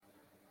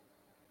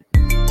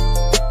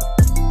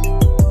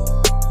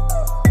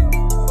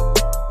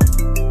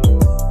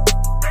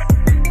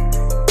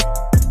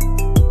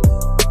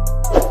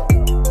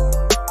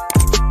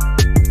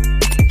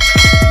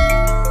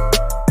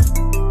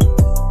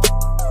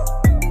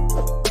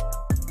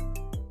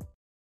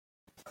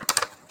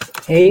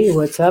Hey,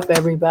 what's up,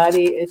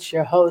 everybody? It's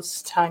your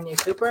host, Tanya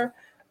Cooper.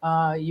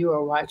 You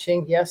are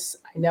watching. Yes,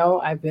 I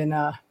know I've been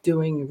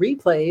doing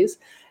replays.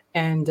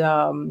 And,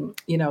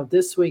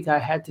 this week I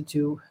had to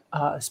do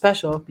a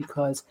special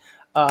because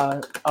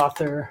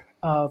author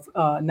of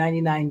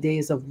 99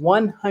 Days of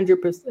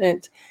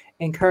 100%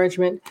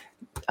 Encouragement,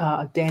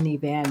 Danny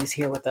Van, is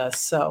here with us.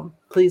 So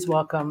please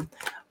welcome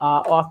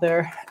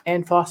author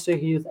and foster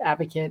youth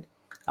advocate,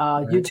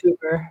 All right.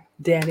 YouTuber,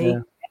 Danny.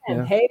 Yeah. And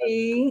Yeah.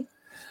 hey,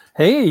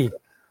 Hey,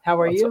 how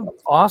are it's you?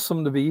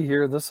 awesome to be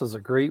here. This is a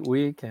great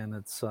week, and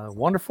it's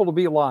wonderful to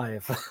be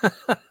alive.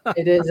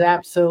 It is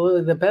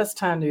absolutely the best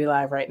time to be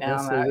live right now,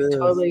 Yes, and it I is.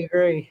 totally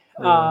agree.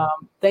 Yeah.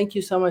 Thank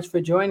you so much for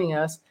joining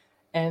us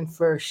and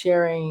for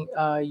sharing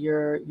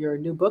your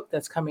new book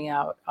that's coming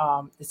out.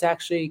 It's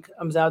actually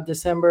comes out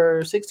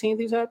December 16th.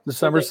 You said what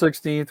December day?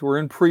 16th. We're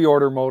in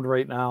pre-order mode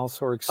right now,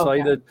 so we're Okay.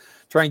 excited.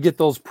 Try and get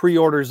those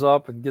pre-orders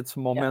up and get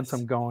some Yes.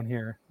 momentum going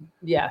here.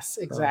 Yes.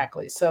 So,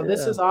 Exactly. So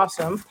this yeah. is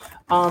awesome.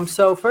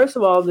 So first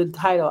of all, the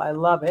title, I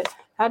love it.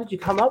 How did you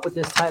come up with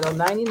this title?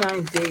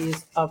 99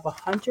 Days of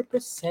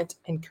 100%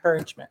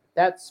 Encouragement.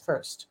 That's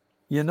first.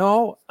 You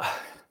know,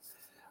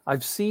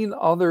 I've seen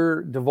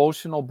other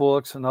devotional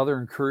books and other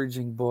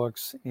encouraging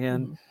books,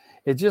 and Mhm.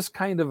 it just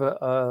kind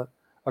of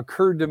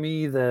occurred to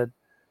me that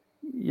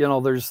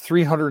there's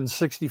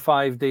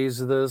 365 days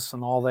of this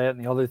and all that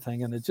and the other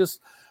thing. And it just,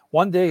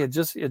 one day, it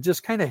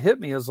just kind of hit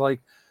me as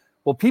like,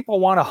 well, people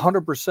want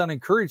 100%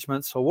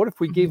 encouragement. So what if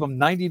we gave Mhm. them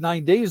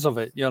 99 days of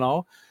it?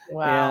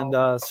 And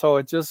Wow. so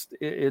it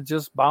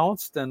just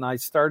bounced, and I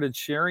started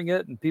sharing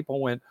it, and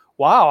people went,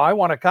 wow, I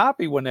want a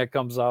copy when that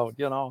comes out.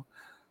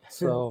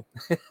 So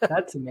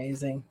That's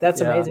amazing.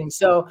 That's yeah. amazing.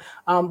 So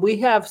we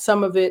have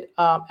some of it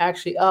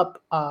actually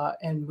up,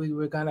 and we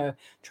were gonna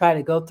try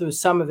to go through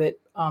some of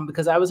it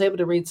because I was able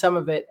to read some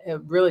of it.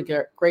 Really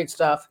great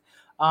stuff.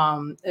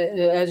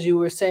 As you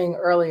were saying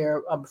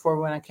earlier before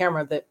we went on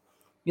camera, that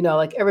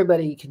like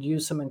everybody could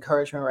use some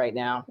encouragement right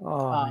now,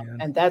 Oh man.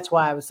 and that's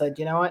why I was like,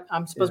 you know what,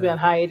 I'm supposed to be Yeah. on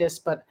hiatus,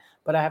 but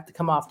I have to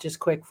come off just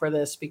quick for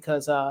this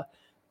because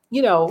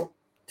you know,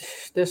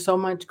 there's so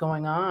much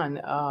going on.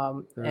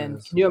 There And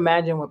is. can you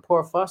imagine what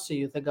poor foster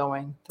youth are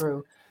going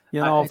through?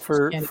 I just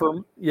For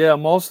can't. yeah,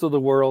 most of the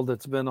world,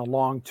 it's been a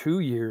long 2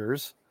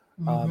 years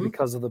Hmm.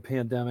 because of the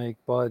pandemic.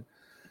 But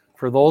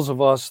for those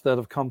of us that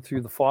have come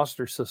through the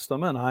foster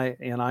system, and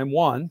I'm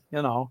one,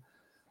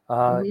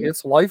 Hmm.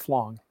 it's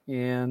lifelong.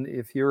 And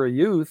if you're a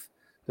youth,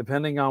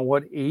 depending on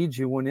what age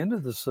you went into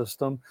the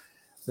system,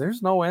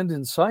 there's no end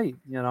in sight.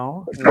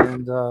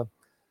 And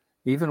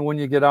even when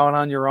you get out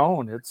on your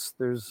own,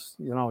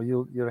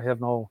 you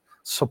have no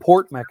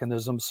support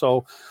mechanism.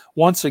 So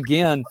once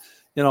again,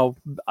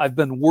 I've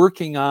been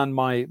working on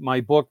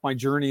my book, My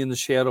Journey in the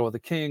Shadow of the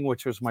King,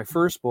 which was my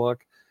first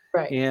book,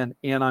 Right. and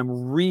I'm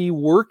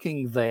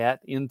reworking that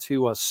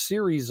into a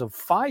series of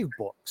 5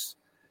 books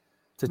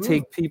to Mm,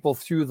 take people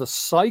through the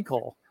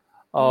cycle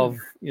mm,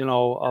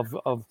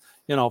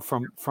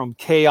 from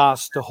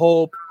chaos to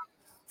hope,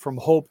 from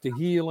hope to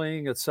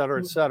healing, et cetera,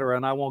 et mm. cetera.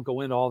 And I won't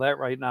go into all that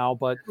right now,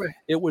 but Right.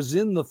 it was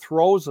in the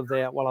throes of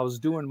that while I was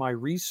doing my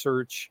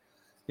research,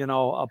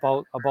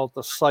 about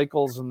the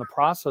cycles and the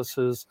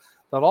processes,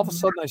 that all of a Mhm.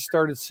 sudden I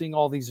started seeing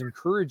all these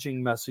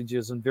encouraging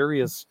messages and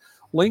various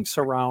links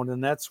around,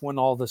 and that's when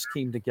all this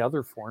came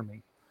together for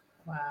me.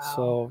 Wow.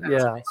 So That's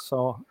yeah,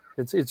 so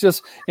it's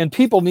just, and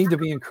people need to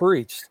be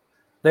encouraged.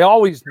 They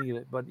always need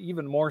it, but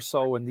even more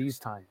so in these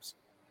times.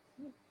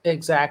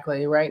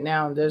 exactly. Right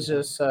now, there's Yeah.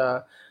 just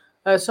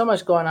so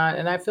much going on,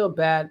 and I feel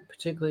bad,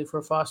 particularly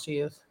for foster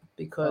youth,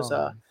 because Oh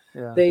man.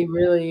 Yeah. they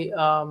really,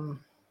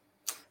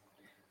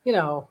 you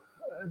know,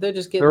 they're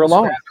just getting They're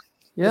alone. the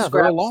Yeah,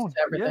 they're scraps alone. to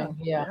Yeah. everything.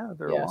 Yeah, Yeah,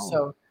 they're yeah. alone.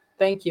 So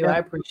thank you. I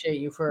And appreciate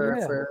you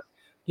for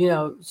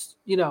yeah.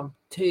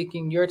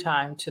 taking your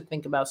time to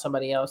think about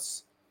somebody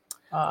else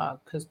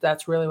because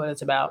that's really what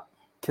it's about.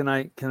 Can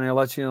I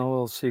let you know a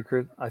little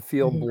secret? I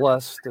feel Hmm.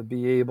 blessed to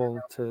be able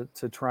to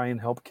try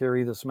and help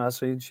carry this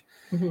message.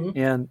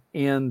 Hmm.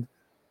 And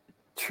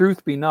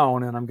truth be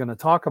known, and I'm going to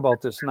talk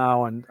about this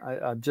now, and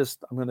I'm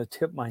going to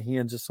tip my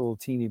hand just a little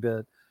teeny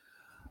bit.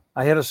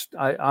 I had a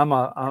I, I'm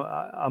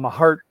a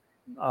heart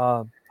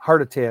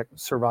attack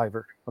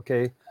survivor.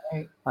 Okay,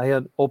 Right. I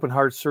had open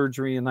heart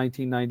surgery in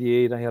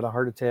 1998. I had a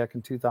heart attack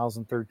in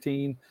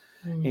 2013,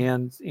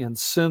 Mm. and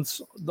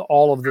since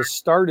all of this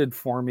started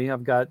for me,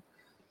 I've got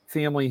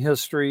family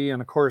history,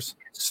 and of course,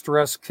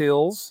 stress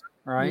kills.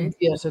 Mm. Right,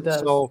 Yes, it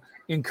does. so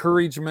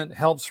encouragement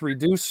helps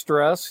reduce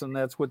stress, and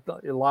that's what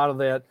a lot of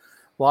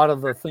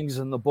the things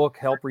in the book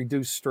help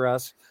reduce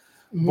stress.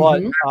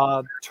 But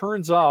Hmm.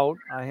 turns out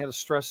I had a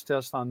stress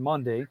test on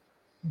Monday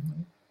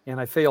Hmm. and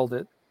I failed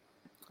it.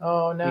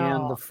 Oh And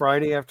no. the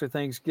Friday after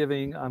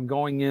Thanksgiving, I'm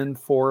going in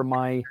for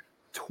my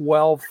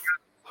 12th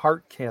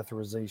heart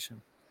catheterization.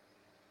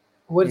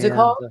 What is it And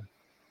called?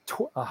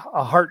 a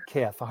heart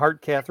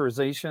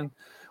catheterization,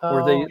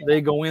 where they Oh,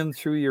 they go in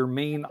through your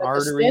main like a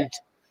artery. stint.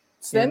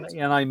 Stint?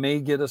 and I may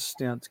get a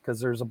stint because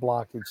there's a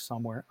blockage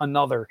somewhere.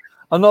 Another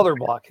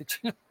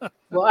blockage.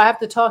 Well, I have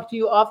to talk to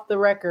you off the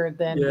record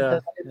then Yeah,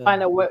 because I can yeah.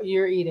 find out what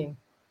you're eating.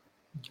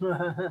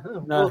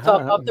 We'll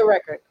talk off the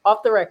record.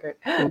 Off the record.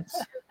 Oops.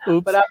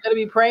 Oops. But I'm going to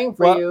be praying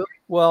for you.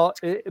 Well,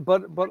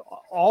 but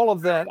all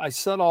of that, I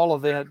said all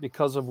of that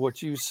because of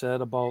what you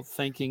said about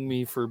thanking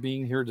me for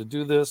being here to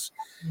do this.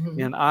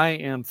 Mhm. And I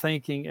am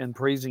thanking and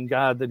praising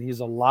God that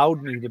He's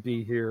allowed me to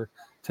be here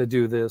to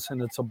do this.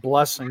 And it's a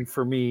blessing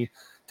for me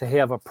to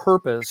have a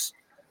purpose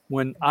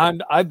when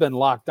I've been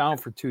locked down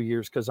for 2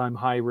 years because I'm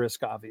high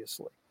risk,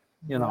 obviously,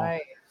 you know.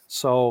 Right.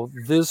 So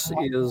this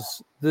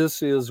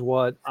is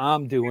what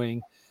I'm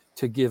doing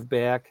to give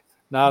back,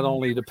 not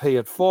only to pay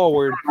it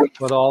forward,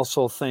 but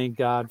also thank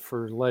God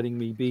for letting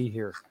me be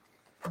here.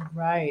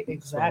 Right,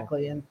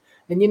 exactly. And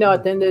you know,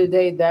 at the end of the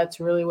day, that's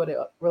really what it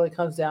really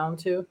comes down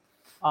to.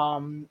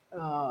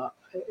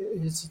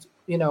 Is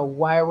you know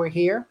why we're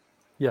here,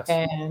 Yes.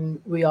 and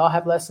we all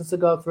have lessons to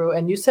go through.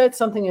 And you said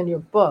something in your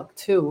book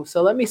too.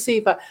 So let me see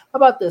if how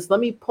about this? Let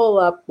me pull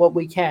up what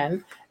we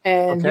can,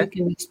 and you Okay.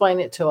 can explain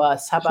it to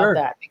us. How about Sure.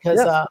 that? Because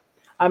Yes.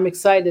 I'm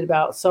excited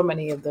about so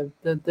many of the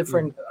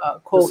different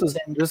quotes.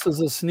 This is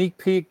a sneak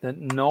peek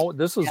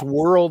this is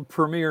world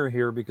premiere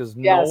here because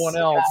no Yes, one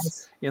else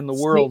guys. in the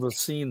Sneak world has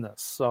seen this.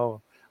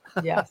 So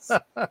Yes,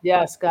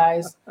 yes,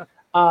 guys.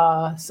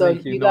 So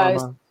thank you, you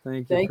guys, Norma.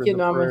 Thank you thank for you, the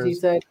Norma. She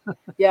prayers. said,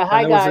 "Yeah, And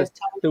hi guys."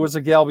 there was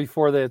a gal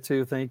before that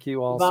too. Thank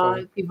you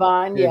also.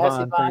 Yvonne, yes,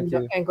 Yvonne, thank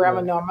you. and Grandma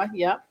Yeah. Norma,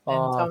 yep, and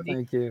Oh, Tony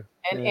thank you.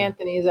 and Yeah.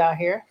 Anthony is out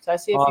here. So I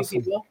see a few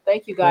Awesome. people.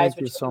 Thank you guys Thank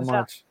for you so checking us out.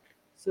 much.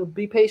 So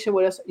be patient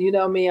with us. You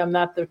know me, I'm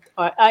not the.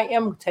 I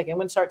am techie. I'm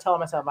going to start telling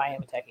myself I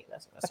am a techie.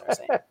 That's what I'm going to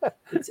start saying.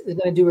 It's going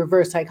to do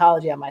reverse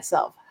psychology on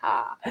myself.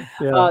 Ha.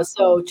 Yeah.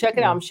 So check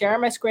it Yeah. out. I'm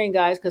sharing my screen,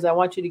 guys, because I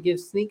want you to give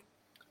sneak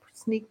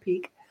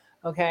peek,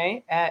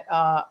 okay, at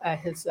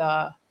his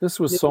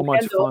This was new so much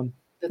Kindle fun.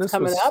 that's This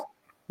coming was up.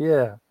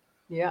 Yeah.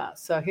 Yeah.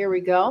 So here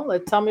we go.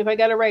 Let's tell me if I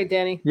got it right,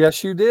 Danny.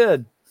 Yes, you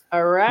did.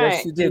 All right.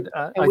 Yes, you did.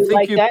 And I we think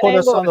like you that put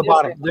us angle on or the this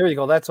bottom. angle? There you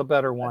go. That's a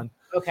better one.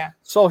 Okay.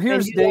 So And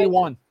here's you day like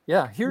one.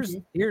 Yeah,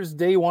 here's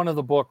day one of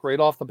the book right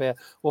off the bat.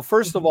 Well,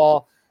 first of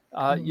all,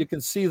 you can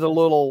see the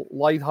little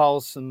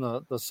lighthouse and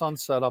the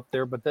sunset up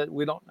there, but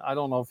I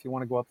don't know if you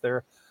want to go up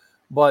there.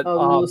 But the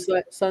little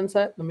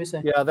sunset. Let me see.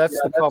 yeah, that's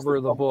the cover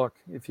of the book.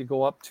 If you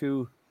go up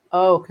to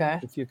Oh, okay.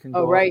 if you can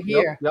Oh, go up. right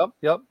here. Yep.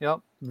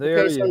 There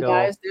Okay, you so go.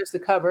 guys, there's the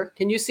cover.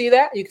 Can you see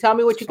that? You tell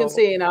me what you can So,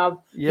 see, and you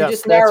yes,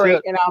 just that's narrate,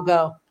 it. and I'll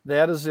go.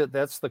 That is it.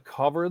 That's the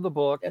cover of the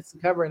book. That's the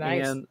cover.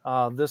 Nice.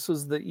 And this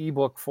is the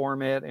ebook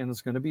format, and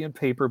it's going to be in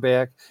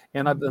paperback.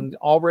 And I've Mm-hmm. been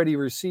already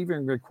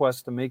receiving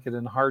requests to make it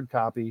in hard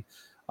copy,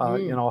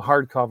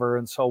 hardcover.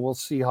 And so we'll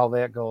see how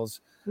that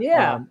goes.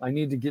 Yeah. I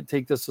need to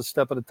take this a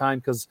step at a time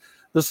because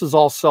this is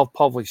all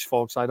self-published,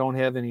 folks. I don't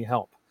have any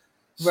help.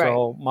 Right.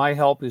 So my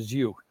help is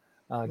you.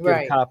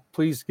 Right.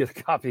 Please get a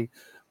copy.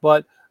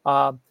 But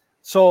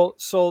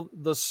so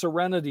the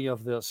serenity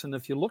of this, and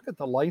if you look at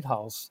the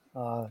lighthouse,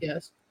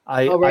 Yes.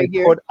 I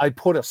here.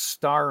 put a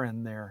star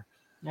in there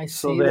I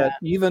so see that.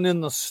 even in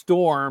the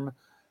storm,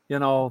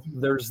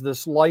 there's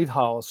this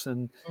lighthouse,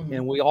 and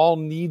we all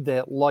need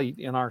that light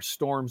in our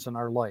storms in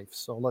our life.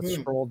 So let's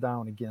scroll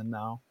down again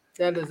now.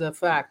 That is a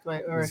fact.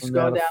 Right, or Isn't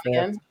scroll that a down fact?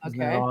 again.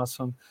 Isn't Okay. that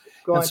awesome?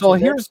 Going And so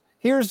to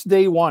here's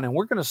day one, and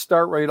we're going to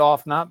start right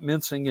off, not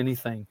mincing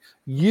anything.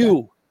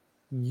 You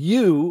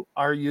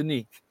are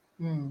unique.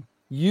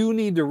 You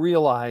need to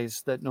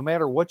realize that no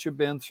matter what you've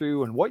been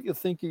through and what you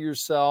think of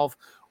yourself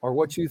or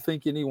what you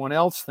think anyone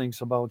else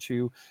thinks about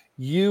you,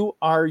 you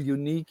are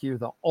unique. You're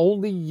the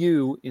only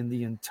you in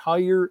the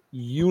entire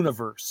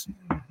universe.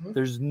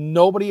 There's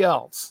nobody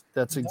else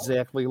that's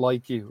exactly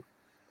like you,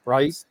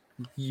 right?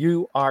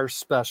 You are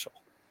special.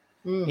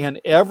 And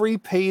every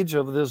page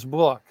of this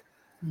book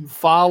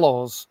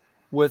follows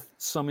with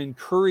some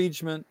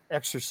encouragement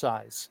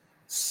exercise.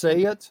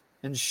 Say it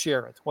and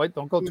share it. Wait,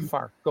 don't go too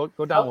far. Go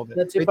down a little bit.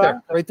 That's too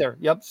far? Right there.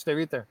 Yep, stay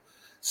right there.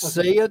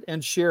 Say it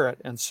and share it.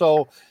 And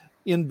so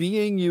in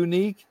being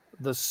unique,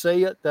 the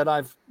say it that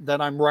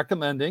I'm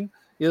recommending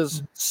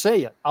is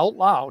say it out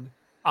loud.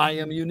 I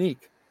am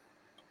unique.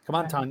 Come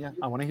on, Tanya.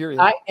 I want to hear you.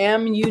 I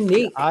am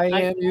unique. I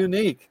am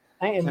unique.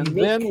 I am and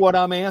unique. Then what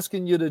I'm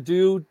asking you to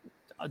do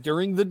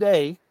during the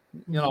day,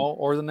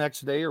 or the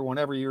next day, or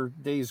whenever your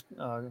days,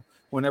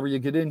 whenever you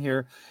get in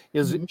here,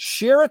 is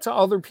share it to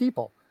other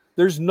people.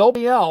 There's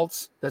nobody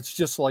else that's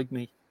just like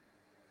me.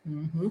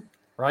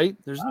 Right?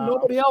 There's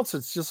nobody else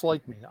that's just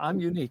like me. I'm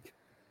unique.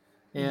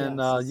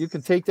 And you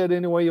can take that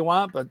any way you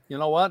want, but you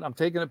know what? I'm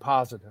taking it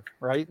positive,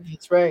 right?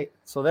 That's right.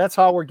 So that's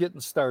how we're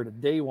getting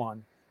started. Day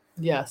one.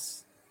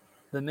 Yes.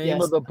 The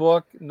name of the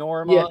book,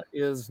 Norma,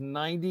 is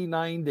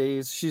 99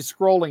 Days. She's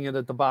scrolling it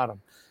at the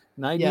bottom.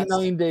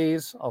 99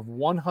 Days of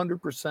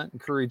 100%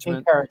 Encouragement.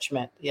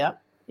 Encouragement,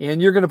 yep.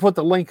 And you're going to put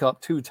the link up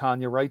too,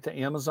 Tanya, right, to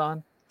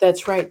Amazon?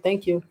 That's right.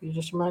 Thank you. You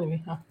just reminded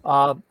me.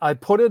 Huh? I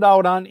put it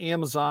out on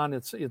Amazon.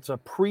 It's a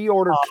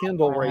pre-order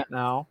Kindle right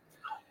now,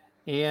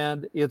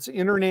 and it's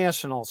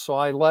international. So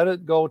I let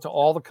it go to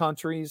all the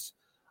countries.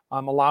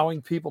 I'm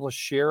allowing people to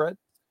share it.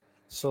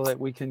 so that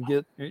we can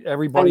get I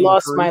everybody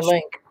lost my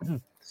encouraged?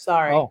 link.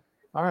 Sorry. Oh,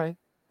 all right.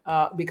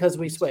 Because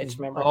we Let's see. switched,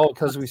 remember? Oh,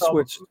 because we So,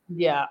 switched.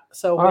 yeah.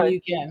 So All when right.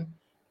 you can,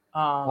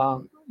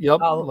 Yep.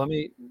 I'll,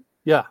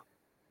 Yeah.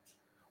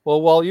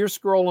 Well, while you're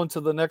scrolling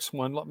to the next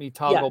one, let me yeah,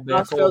 toggle I'll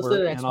back scroll to the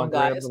over next and I'll one,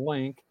 grab the guys.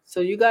 link.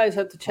 So you guys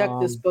have to check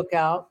this Um, book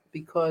out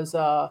because it's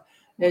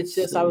let's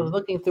just I was see.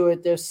 looking through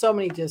it. There's so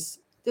many just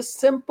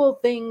simple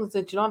things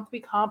that you don't have to be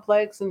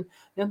complex and you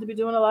don't have to be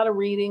doing a lot of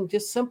reading.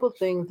 Just simple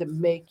things that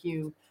make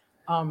you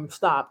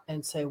stop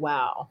and say,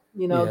 "Wow!"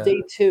 You know, Yeah.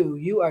 day 2,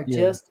 you are Yeah.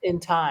 just in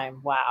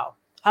time. Wow!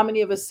 How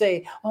many of us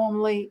say, "Oh,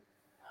 I'm late.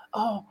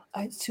 Oh,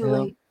 it's too Yeah.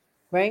 late,"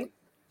 right?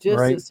 Just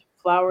Right. as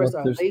flowers Yep.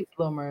 are There's. late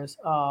bloomers.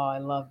 Oh, I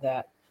love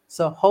that.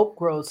 So hope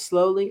grows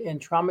slowly in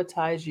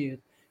traumatized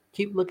youth.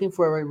 Keep looking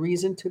for a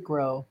reason to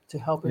grow, to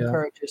help Yeah.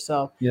 encourage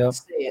yourself. Yep.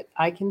 Say it.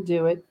 I can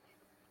do it.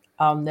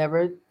 I'll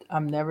never,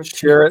 I'm never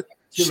Share it.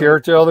 too Share late.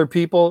 it to other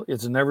people.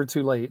 It's never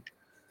too late.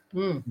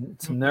 Mm,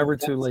 It's mm-mm. never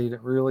too late.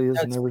 It really is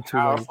That's never too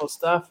late. powerful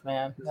stuff,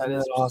 man. Isn't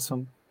that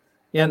awesome?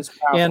 That And is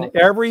and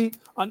powerful.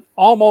 on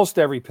almost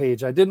every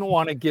page, I didn't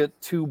want to get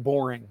too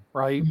boring,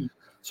 right? Mhm,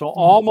 So mhm.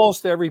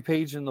 almost every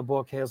page in the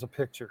book has a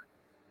picture,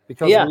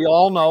 because Yeah. we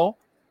all know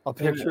a Wait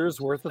a minute. picture is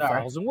worth Sorry.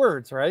 1,000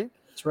 words, right?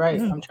 That's right.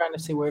 I'm trying to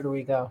see where do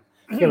we go.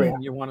 Here we are.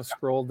 You want to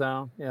scroll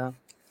down? Yeah.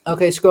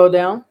 Okay, scroll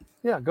down.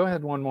 Yeah, go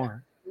ahead one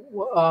more.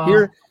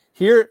 Uh,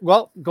 Here,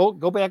 well,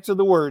 go back to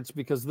the words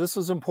because this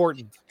is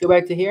important. go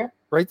back to here.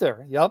 Right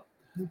there. Yep.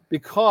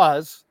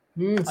 Because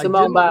I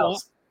Simone didn't want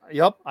Biles.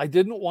 I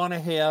didn't want to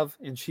have,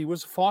 and she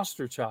was a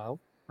foster child,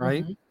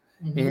 right? Hmm.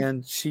 Hmm.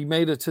 And she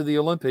made it to the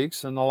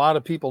Olympics, and a lot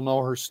of people know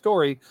her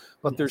story,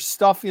 but there's Yes.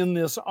 stuff in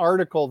this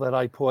article that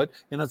I put,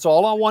 and it's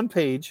all on one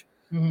page,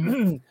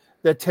 Hmm.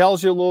 that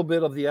tells you a little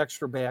bit of the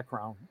extra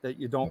background that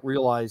you don't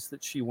realize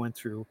that she went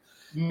through.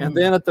 And Mm.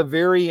 then at the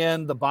very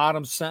end, the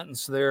bottom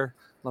sentence there,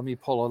 let me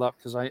pull it up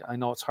because I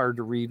know it's hard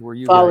to read where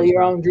you Follow guys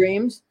your are. own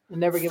dreams and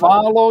never give up.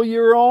 Follow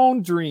your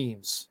own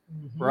dreams,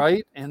 Hmm.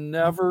 right? And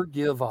never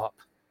give up,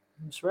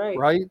 That's right.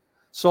 right?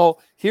 So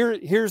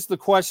here's the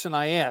question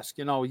I ask.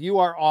 You know, you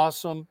are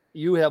awesome.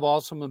 You have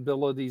awesome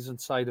abilities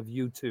inside of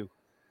you too.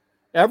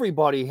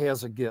 Everybody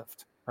has a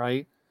gift,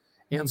 right?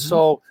 And Hmm.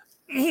 so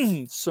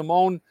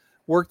Simone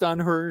worked on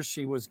hers.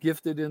 She was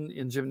gifted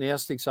in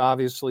gymnastics,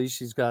 obviously.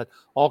 She's got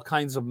all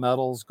kinds of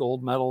medals,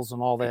 gold medals,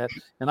 and all that.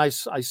 And I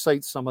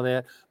cite some of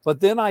that. But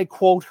then I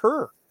quote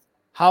her.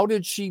 How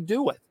did she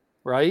do it,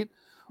 right?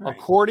 Right.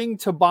 According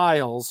to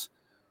Biles,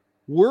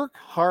 work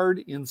hard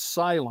in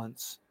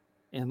silence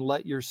and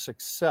let your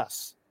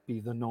success be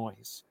the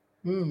noise.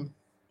 Mm.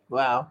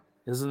 Wow.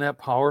 Isn't that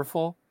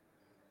powerful?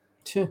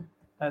 Phew,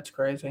 that's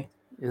crazy.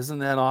 Isn't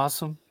that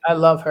awesome? I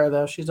love her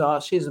though. She's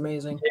awesome. She's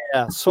amazing.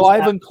 Yeah. So She's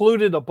I've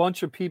included a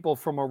bunch of people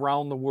from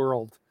around the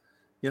world.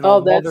 You know,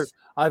 oh, that's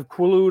I've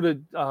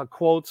included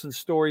quotes and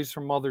stories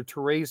from Mother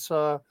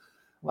Teresa,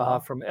 wow.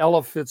 from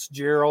Ella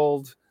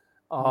Fitzgerald,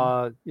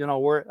 Mm. you know,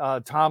 where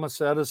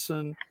Thomas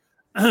Edison,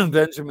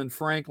 Benjamin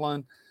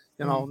Franklin.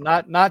 You know,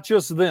 Mm. not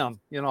just them.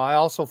 You know, I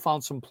also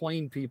found some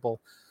plain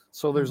people.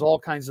 So there's Mm. all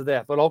kinds of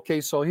that. But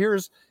okay, so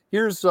here's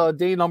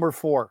day number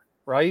 4,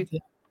 right? Yeah.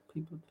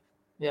 People.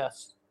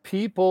 Yes.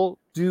 People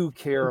do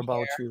care Who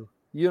about care? you.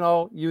 You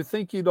know, you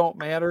think you don't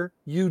matter,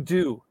 you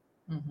do.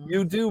 Hmm.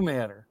 You do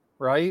matter,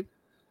 right?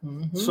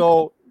 Hmm.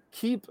 So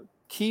keep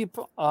keep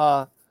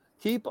uh,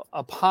 keep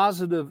a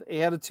positive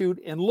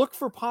attitude and look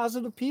for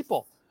positive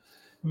people.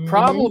 Hmm.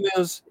 Problem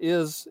is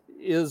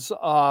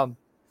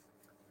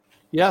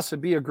yes,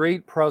 it'd be a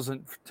great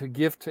present to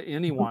give to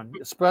anyone,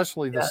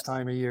 especially this Yes.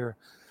 time of year.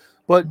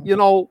 But you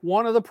know,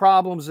 one of the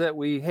problems that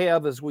we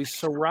have is we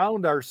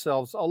surround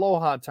ourselves.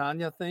 Aloha,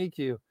 Tanya. Thank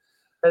you.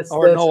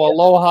 Or That's no,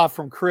 aloha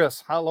from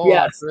Chris. Aloha,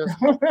 yes. Chris.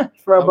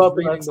 For I was both of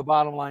reading us. the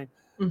bottom line.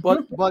 Hmm.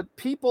 But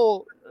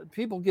people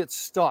get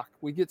stuck.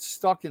 We get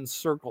stuck in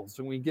circles,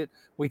 and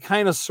we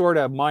kind of sort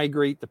of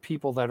migrate to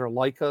people that are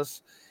like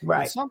us. And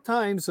Right.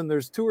 sometimes, and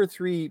there's 2 or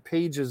 3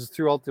 pages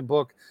throughout the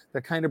book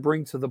that kind of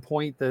bring to the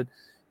point that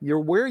you're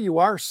where you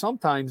are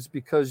sometimes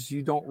because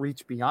you don't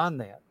reach beyond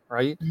that,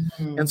 right?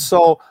 And Hmm.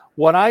 so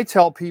what I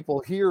tell people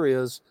here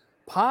is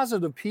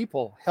positive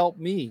people help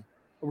me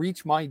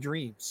reach my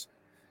dreams,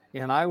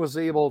 and I was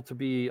able to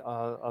be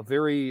a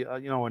very, a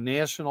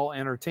national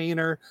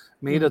entertainer.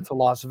 Made Hmm. it to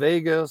Las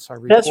Vegas. I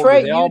That's recorded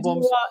right. You do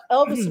albums.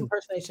 Elvis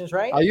impersonations,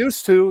 right? I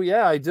used to,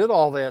 yeah, I did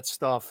all that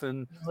stuff,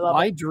 and Love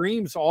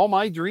it. all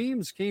my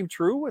dreams came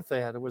true with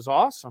that. It was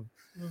awesome.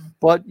 Mm.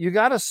 But you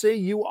got to say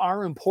you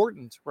are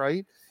important,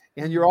 right?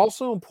 And you're Mm.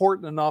 also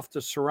important enough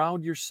to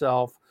surround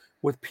yourself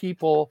with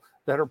people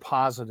that are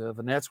positive,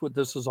 and that's what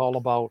this is all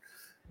about.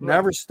 Right.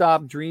 Never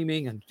stop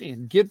dreaming,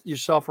 and get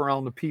yourself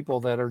around the people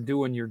that are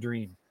doing your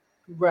dream.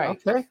 Right.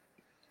 Okay,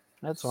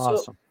 that's So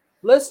awesome.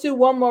 let's do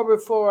one more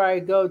before I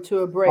go to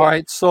a All break.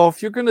 right, so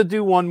if you're going to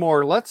do one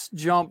more, let's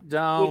jump Which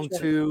down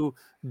one? to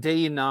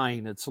day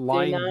 9. It's Day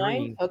lime 9?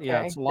 green. Yeah,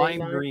 Okay. it's Day lime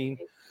 9. green.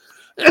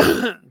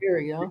 Here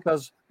we go.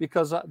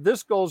 because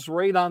this goes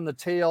right on the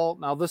tail.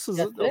 Now this is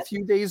That's a it.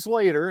 few days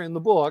later in the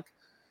book,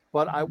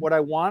 but Mhm. what I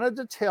wanted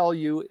to tell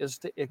you is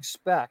to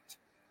expect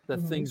that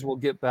Mhm. things will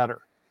get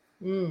better.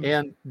 Mm.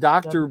 And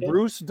Dr. That's good.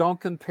 Bruce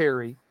Duncan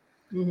Perry,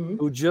 Mhm.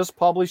 who just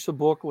published a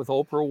book with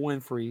Oprah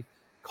Winfrey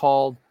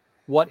called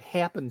What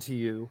Happened to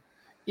You,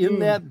 in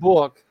that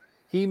book,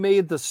 he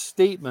made the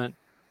statement,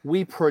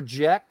 we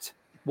project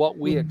what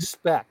we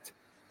expect.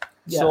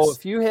 So Yes.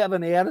 if you have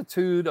an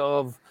attitude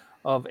of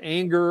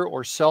anger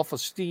or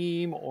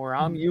self-esteem or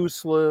I'm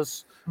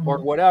useless or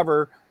Mhm.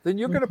 whatever, then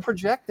you're going to Mhm.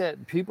 project that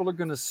and people are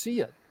going to see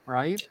it,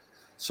 right?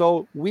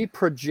 So we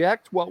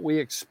project what we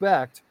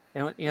expect.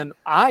 And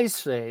I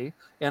say,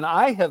 and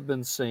I have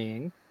been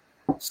saying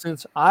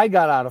since I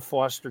got out of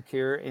foster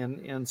care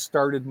and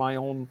started my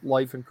own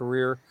life and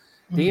career,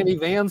 Danny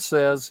Van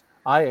says,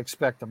 I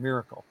expect a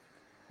miracle.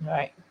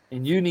 Right.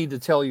 And you need to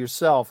tell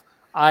yourself,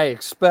 I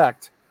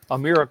expect a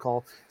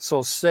miracle.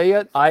 So say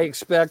it. I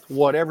expect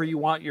whatever you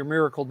want your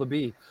miracle to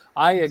be.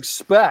 I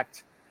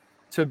expect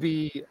to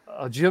be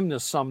a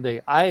gymnast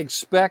someday. I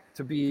expect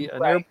to be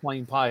an Right.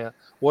 airplane pilot.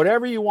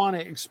 Whatever you want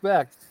to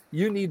expect,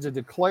 you need to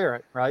declare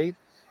it, right?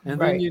 And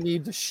then Right. you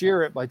need to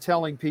share it by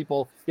telling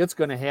people it's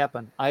going to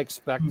happen. I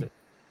expect it.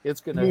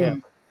 It's going to Mm.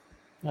 happen.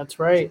 That's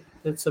right.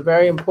 It's a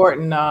very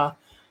important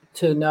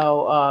to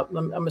know.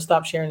 I'm going to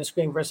stop sharing the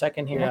screen for a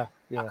second here.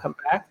 Yeah. I'll Yeah. come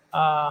back.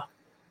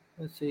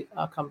 Let's see.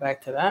 I'll come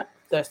back to that.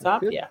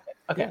 Desktop. Good. Yeah.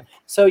 Okay. Yeah.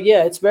 So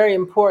yeah, it's very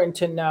important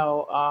to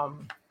know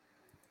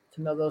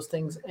those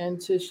things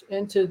and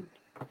to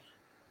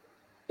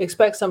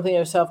expect something of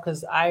yourself.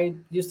 Because I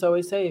used to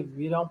always say, if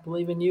you don't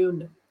believe in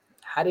you,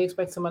 how do you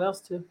expect someone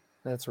else to?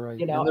 That's right.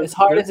 You know, And as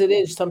hard as it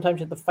is, sometimes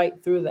you have to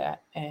fight through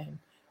that and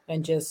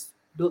just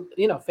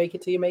fake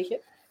it till you make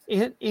it.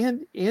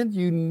 and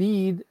you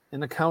need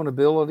an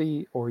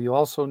accountability, or you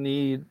also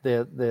need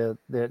that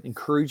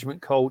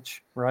encouragement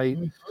coach, right?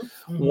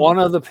 Mm-hmm. One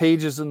of the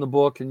pages in the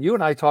book, and you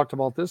and I talked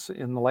about this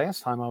in the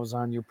last time I was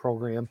on your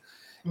program,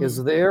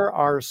 is there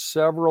are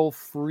several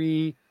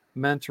free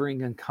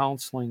mentoring and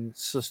counseling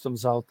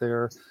systems out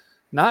there,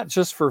 not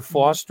just for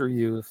foster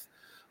youth,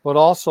 but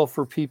also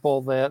for people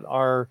that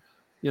are,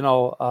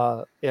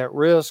 at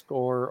risk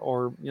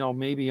or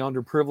maybe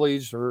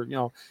underprivileged,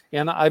 or,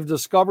 and I've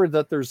discovered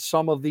that there's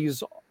some of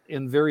these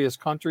in various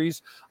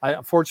countries.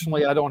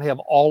 Unfortunately, I don't have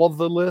all of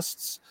the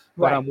lists,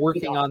 but Right. I'm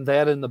working on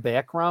that in the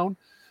background.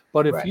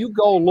 But if Right. you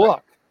go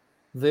look,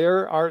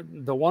 there are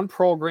the one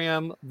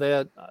program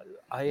that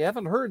I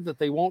haven't heard that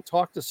they won't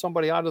talk to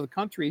somebody out of the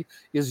country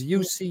is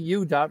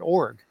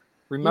ucu.org.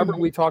 Remember,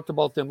 we talked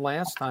about them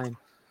last time.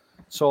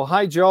 So,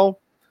 hi, Joe.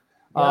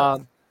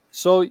 Yep.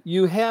 So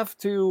you have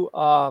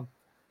to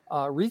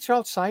reach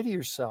outside of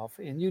yourself,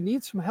 and you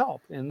need some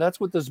help. And that's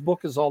what this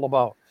book is all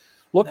about.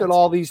 Look at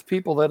all these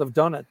people that have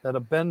done it, that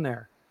have been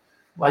there.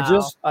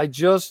 Wow. I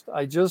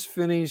just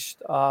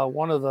finished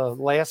one of the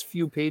last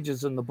few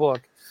pages in the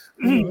book.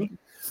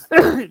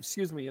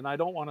 Excuse me, and I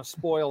don't want to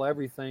spoil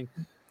everything,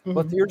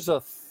 but there's a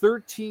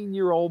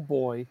 13-year-old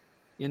boy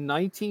in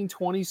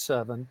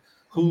 1927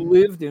 who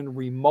lived in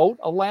remote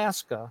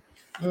Alaska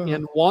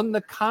and won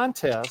the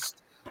contest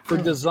for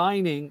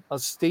designing a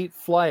state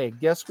flag.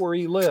 Guess where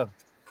he lived?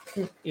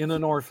 In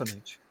an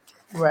orphanage.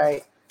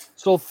 Right.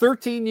 So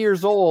 13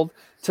 years old.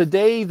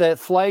 Today, that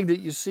flag that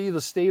you see, the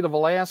state of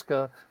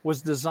Alaska,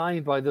 was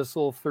designed by this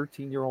little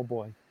 13-year-old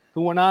boy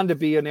who went on to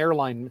be an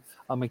airline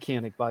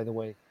mechanic, by the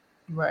way.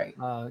 Right.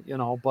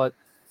 But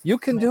you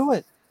can do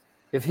it.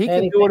 If he can do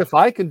Anything. it, if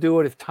I can do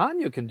it, if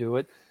Tanya can do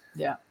it,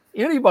 Yeah.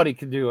 anybody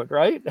can do it,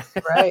 right?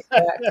 Right.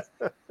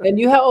 And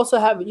you also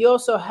have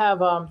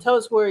tell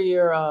us where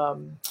your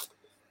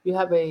you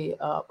have a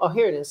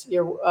here it is,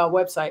 your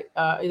website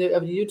of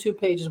the YouTube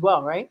page as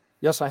well, right?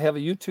 Yes, I have a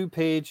YouTube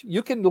page.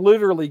 You can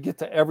literally get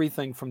to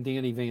everything from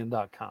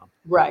DannyVan.com.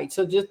 Right.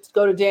 So just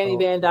go to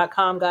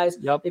DannyVan.com, guys.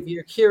 Yep. If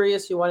you're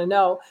curious, you want to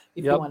know,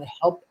 if you Yep. want to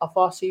help a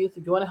foster youth,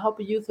 if you want to help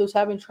a youth who's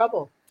having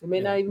trouble, it may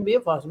not even be a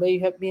foster,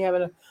 maybe be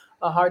having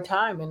a hard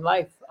time in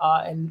life,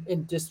 and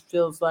it just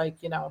feels like,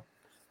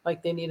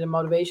 like they need a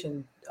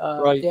motivation.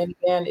 Right. Danny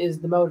Van is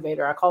the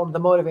motivator. I call him the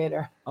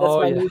motivator. That's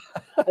Oh, my yeah. new.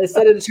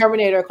 Instead of the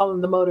Terminator, I call him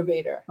the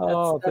motivator.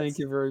 Thank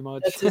you very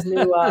much. That's his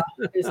new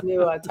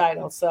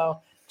title.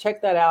 So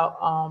check that out.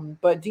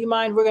 But do you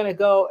mind? We're gonna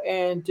go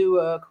and do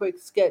a quick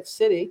sketch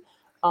city,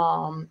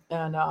 and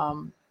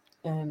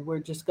we're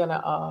just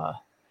gonna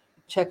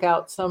check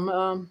out some.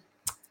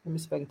 Let me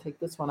see if I can take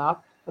this one off.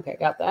 Okay,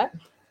 got that.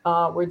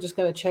 We're just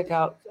gonna check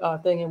out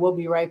thing, and we'll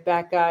be right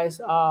back, guys.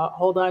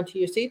 Hold on to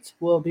your seats.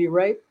 We'll be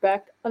right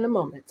back in a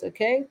moment.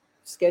 Okay,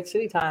 sketch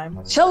city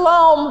time.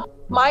 Shalom.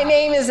 My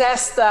name is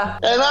Esther.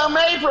 And I'm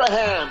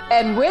Abraham.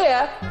 And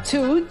we're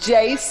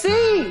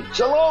 2JC.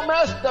 Shalom,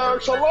 Esther.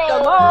 Shalom.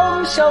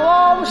 Shalom,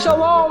 shalom,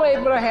 shalom,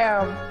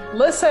 Abraham.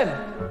 Listen,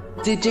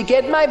 did you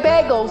get my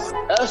bagels?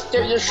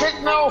 Esther, you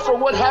should know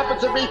from what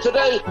happened to me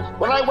today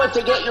when I went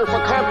to get your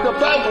Fakakta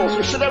bagels.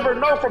 You should never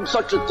know from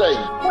such a thing.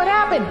 What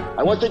happened?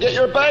 I went to get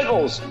your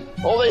bagels.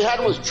 All they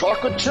had was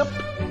chocolate chip,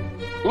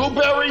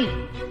 blueberry,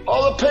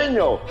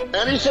 Jalapeno,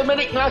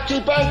 anti-Semitic Nazi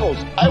bagels.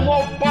 I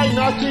won't buy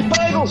Nazi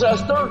bagels,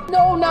 Esther.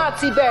 No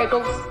Nazi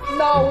bagels.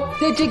 No.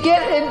 Did you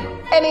get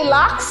any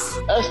locks?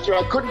 Esther,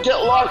 I couldn't get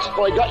locks,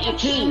 but I got your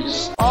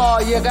keys. Oh,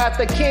 you got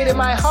the key to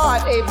my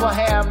heart,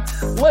 Abraham.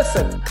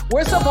 Listen,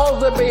 we're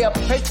supposed to be a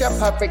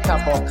picture-perfect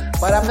couple,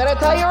 but I'm going to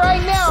tell you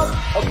right now,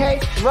 okay?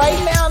 Right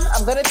now,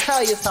 I'm going to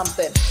tell you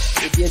something.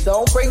 If you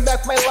don't bring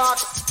back my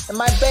locks and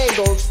my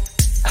bagels,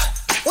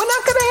 we're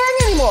not going to hang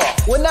anymore.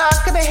 We're not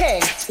going to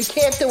hang. We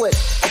can't do it.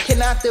 I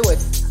cannot do it,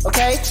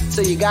 okay?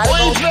 So you got to Oy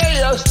go.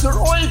 vey, Esther,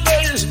 oy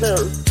vey is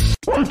there.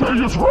 Oy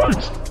vey is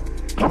right.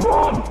 Come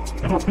on.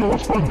 If your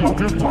husband don't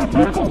get my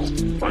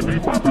bagels, I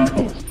need my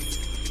bagels.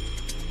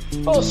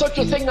 Oh, such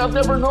a thing I've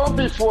never known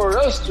before,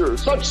 Esther.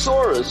 Such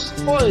Saurus.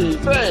 Oy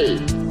vey.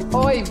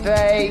 Oy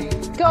vey,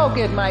 go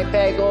get my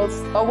bagels,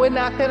 or we're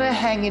not going to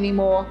hang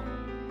anymore.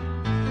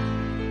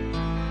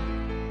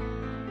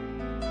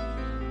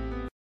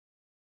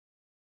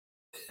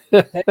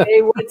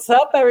 Hey, what's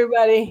up,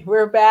 everybody?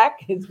 We're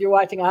back. You're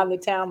watching On the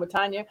Town with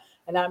Tanya,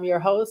 and I'm your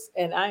host,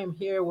 and I am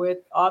here with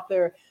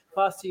author,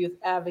 foster youth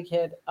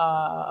advocate,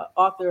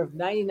 author of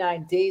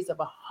 99 Days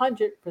of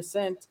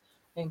 100%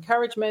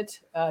 Encouragement,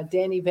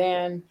 Danny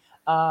Van.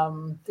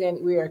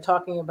 We are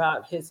talking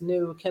about his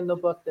new Kindle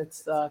book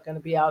that's going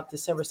to be out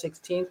December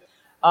 16th.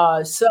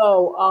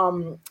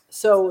 So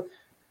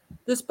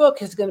this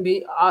book is going to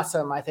be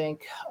awesome, I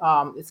think.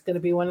 It's going to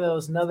be one of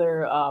those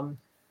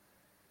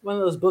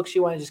books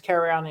you want to just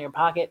carry around in your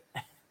pocket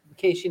in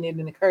case you need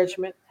an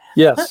encouragement.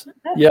 Yes.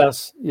 You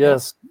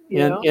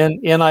know?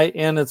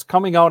 And it's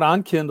coming out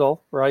on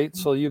Kindle, right?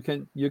 So you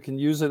can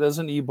use it as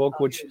an ebook,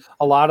 which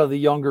a lot of the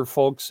younger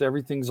folks,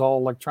 everything's all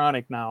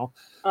electronic now.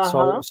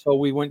 So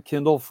we went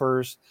Kindle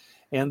first.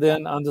 And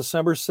then on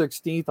December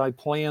 16th, I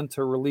plan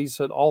to release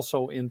it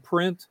also in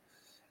print.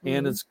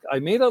 And I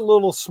made it a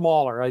little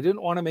smaller. I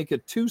didn't want to make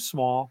it too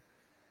small.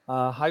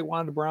 Hi,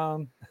 Wanda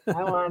Brown.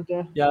 Hi,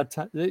 Wanda. Yeah,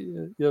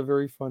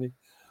 very funny.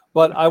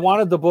 But I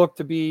wanted the book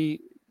to be,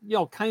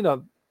 kind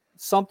of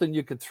something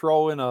you could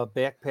throw in a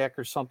backpack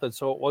or something,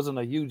 so it wasn't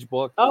a huge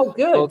book. Oh,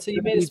 good. So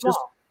you made it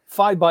small. Just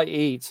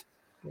 5x8.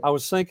 I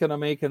was thinking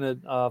of making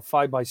it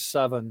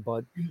 5x7,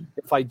 but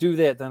if I do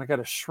that, then I got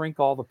to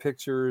shrink all the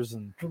pictures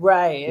and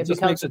right. It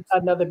becomes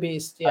another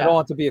beast. Yeah. I don't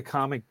want it to be a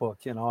comic book,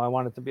 I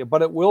want it to be,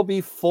 but it will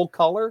be full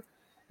color,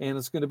 and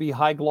it's going to be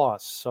high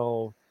gloss.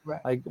 So. Right.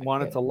 I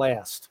want it to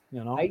last,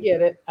 I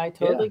get it. I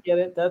totally get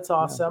it. That's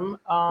awesome.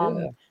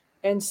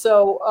 And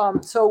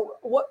so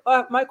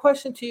what my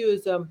question to you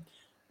is, I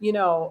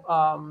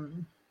know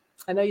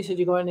you said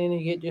you're going in and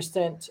you get your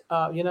stent,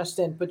 you're not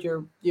stent, but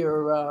your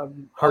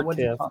heart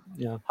cath.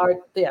 Yeah. Heart.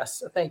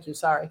 Yes. Thank you.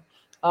 Sorry.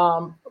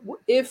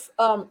 If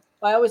I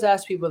always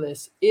ask people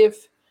this,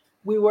 if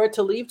we were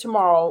to leave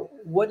tomorrow,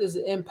 what is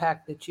the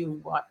impact that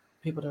you want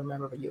people to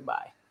remember you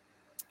by?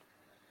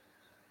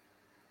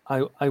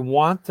 I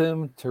want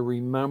them to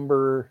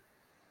remember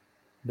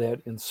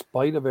that in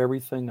spite of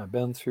everything I've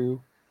been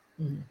through,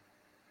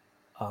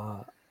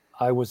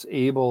 I was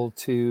able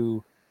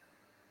to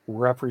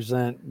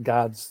represent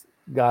God's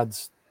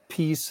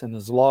peace and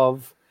his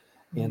love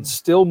and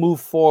still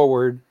move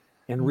forward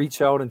and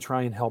reach out and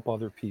try and help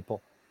other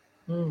people.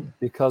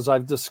 Because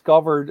I've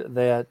discovered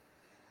that,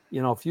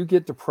 if you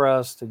get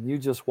depressed and you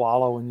just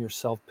wallow in your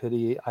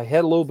self-pity, I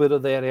had a little bit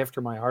of that after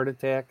my heart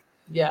attack.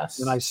 Yes.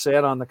 And I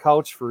sat on the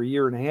couch for a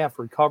year and a half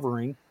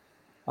recovering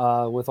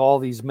with all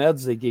these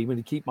meds they gave me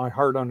to keep my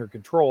heart under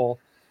control.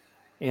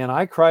 And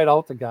I cried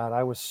out to God.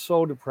 I was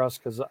so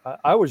depressed because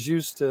I was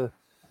used to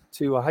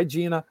hi,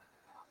 Gina.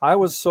 I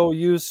was so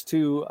used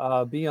to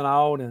being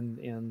out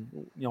and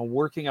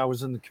working. I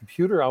was in the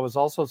computer. I was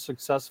also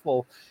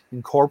successful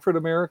in corporate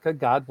America.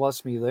 God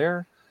bless me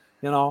there,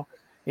 and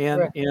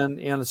right.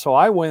 and so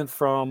I went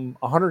from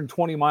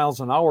 120 miles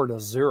an hour to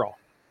 0,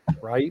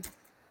 right?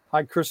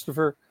 Hi,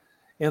 Christopher.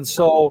 And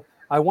so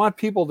I want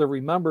people to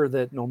remember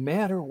that no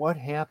matter what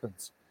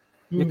happens,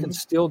 you can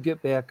still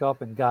get back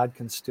up and God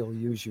can still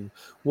use you.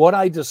 What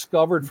I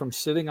discovered from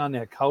sitting on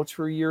that couch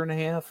for a year and a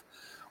half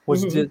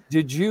was,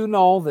 did you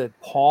know that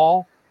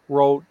Paul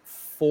wrote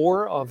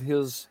 4 of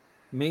his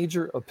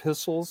major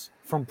epistles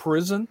from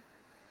prison?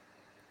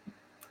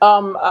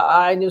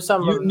 I knew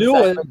some of them. You knew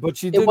it,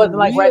 but you didn't wasn't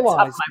like right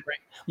top of my brain.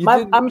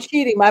 I'm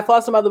cheating. My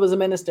foster mother was a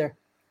minister.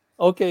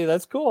 Okay,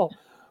 that's cool.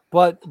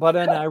 But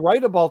and I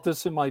write about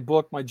this in my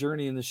book, My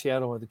Journey in the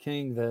Shadow of the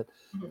King, that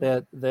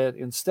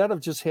instead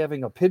of just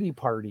having a pity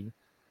party,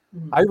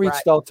 I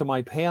reached out to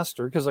my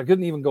pastor because I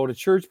couldn't even go to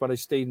church, but I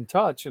stayed in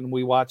touch and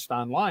we watched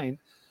online.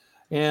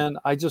 And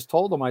I just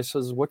told him, I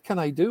says, what can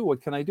I do?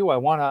 What can I do? I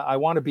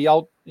want to be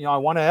out, I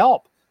want to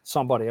help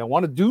somebody. I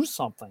want to do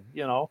something,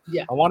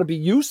 I want to be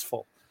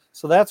useful.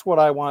 So that's what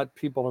I want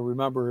people to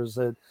remember is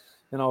that,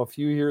 if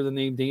you hear the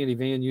name Danny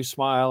Van, you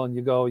smile and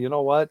you go, you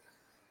know what,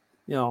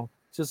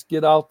 just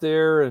get out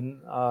there and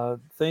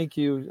thank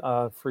you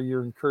for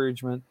your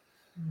encouragement.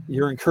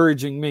 You're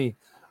encouraging me,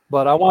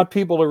 but I want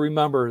people to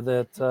remember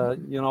that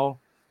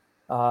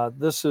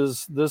this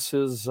is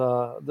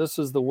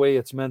the way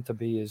it's meant to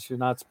be. Is you're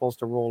not supposed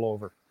to roll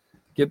over.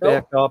 get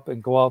back up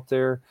and go out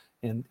there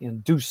and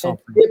do And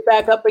something. get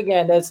back up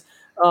again. That's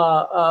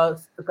a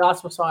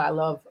gospel song I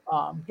love.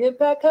 Get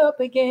back up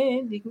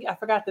again. I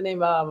forgot the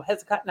name of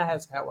Hezekiah. Not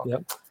Hezekiah.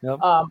 Yep. Yep.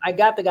 I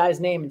got the guy's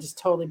name and just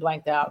totally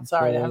blanked out.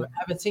 Sorry, I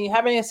haven't seen you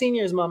having a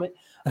seniors moment.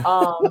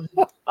 But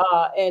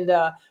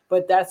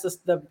that's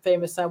just the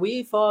famous song.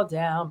 We fall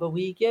down, but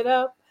we get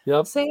up.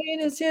 Yep.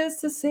 Satan is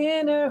just a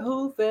sinner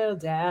who fell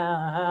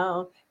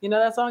down. You know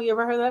that song? You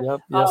ever heard that? Yep.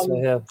 Yes, I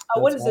have.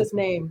 What is his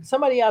name?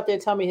 Somebody out there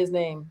tell me his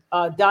name.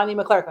 Donnie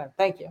McClurkin.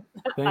 Thank you.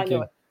 Thank know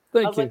you. it.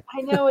 Thank you. Like,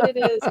 I know what it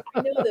is.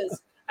 I know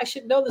this. I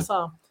should know the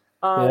song.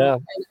 Yeah.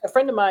 And a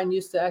friend of mine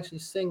used to actually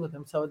sing with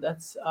him, so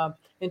that's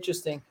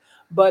interesting.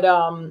 But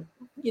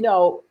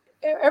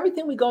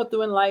everything we go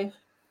through in life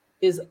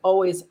is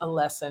always a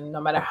lesson,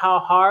 no matter how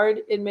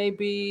hard it may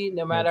be,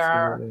 no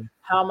matter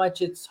how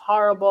much it's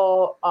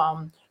horrible.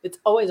 It's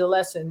always a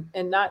lesson,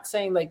 and not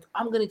saying like,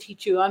 I'm going to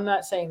teach you. I'm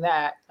not saying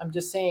that. I'm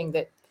just saying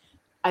that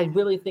I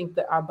really think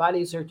that our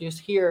bodies are just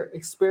here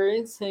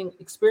experiencing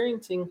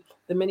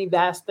the many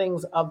vast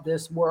things of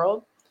this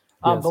world.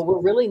 But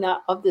we're really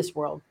not of this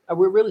world.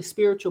 We're really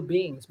spiritual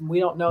beings. We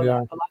don't know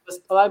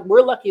that.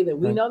 We're lucky that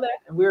we know that,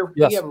 and we have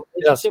a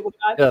relationship with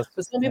God.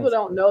 But some people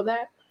don't know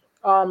that.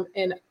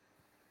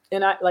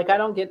 And I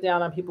don't get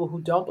down on people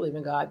who don't believe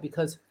in God,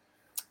 because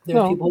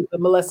there's people who've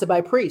been molested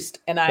by priests,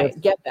 and I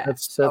get that.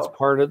 That's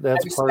part of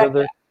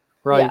it,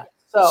 right? Yeah.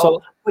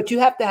 So, but you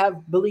have to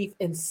have belief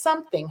in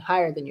something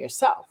higher than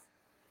yourself.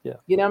 Yeah.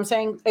 You know what I'm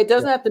saying? It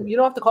doesn't have to. You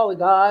don't have to call it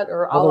God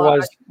or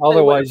Allah.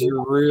 Otherwise,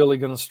 you're really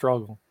going to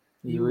struggle.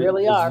 You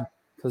really are,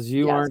 because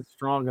you aren't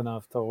strong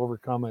enough to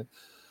overcome it.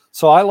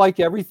 So I like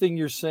everything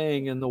you're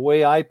saying, and the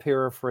way I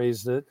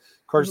paraphrased it.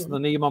 Of course, the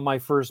name of my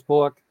first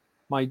book,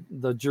 my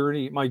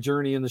journey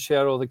in the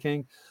shadow of the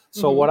king.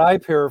 So what I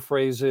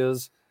paraphrase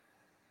is,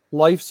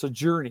 life's a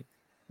journey,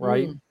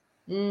 right?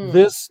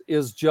 This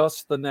is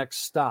just the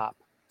next stop,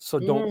 so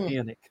don't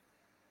panic,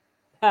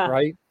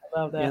 right? I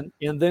love that.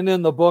 And then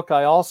in the book,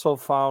 I also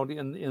found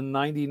in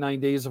 99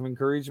 Days of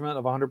Encouragement,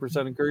 of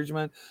 100%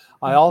 encouragement,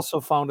 I also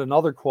found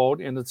another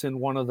quote, and it's in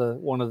one of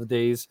the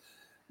days,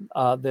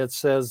 that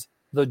says,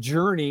 the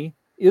journey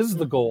is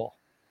the goal.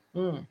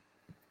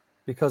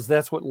 Because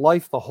that's what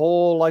the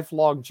whole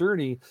lifelong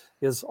journey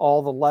is,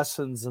 all the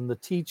lessons and the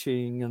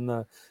teaching and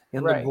the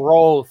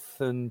growth.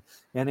 And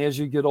as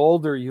you get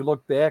older, you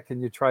look back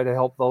and you try to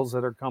help those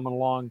that are coming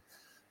along,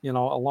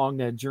 along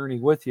that journey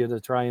with you, to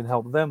try and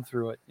help them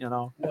through it,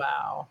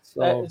 Wow.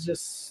 So,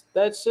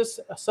 that's just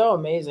so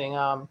amazing.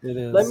 It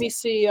is. Let me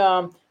see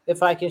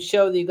if I can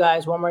show you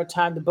guys one more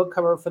time the book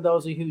cover for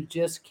those of you who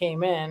just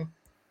came in.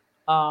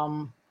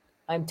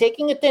 I'm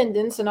taking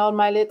attendance in all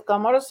my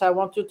latecomers. I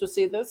want you to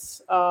see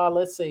this.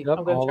 Let's see. Yep,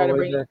 I'm going to try to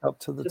bring back up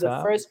to the top.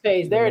 the first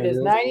page. There it is.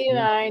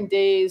 99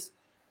 days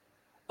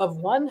of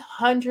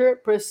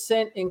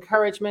 100%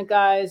 encouragement,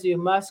 guys. You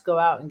must go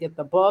out and get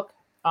the book.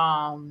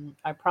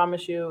 I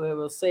promise you it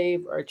will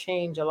save or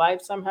change a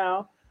life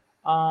somehow,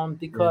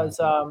 because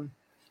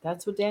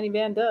that's what Danny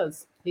Van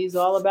does. He's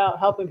all about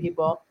helping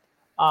people,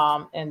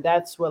 and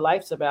that's what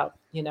life's about.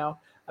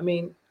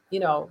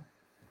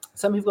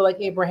 Some people like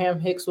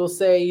Abraham Hicks will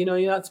say, you're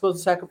not supposed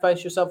to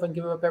sacrifice yourself and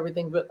give up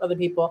everything but other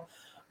people.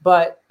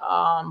 But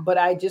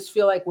I just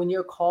feel like when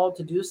you're called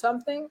to do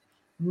something,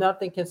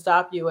 nothing can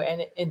stop you.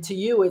 And to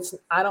you,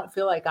 I don't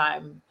feel like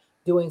I'm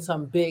doing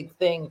some big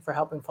thing for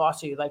helping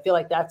foster youth. I feel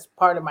like that's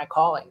part of my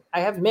calling.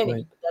 I have many,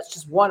 but that's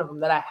just one of them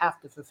that I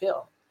have to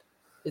fulfill.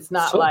 It's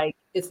not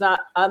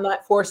I'm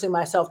not forcing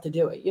myself to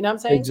do it. You know what I'm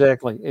saying?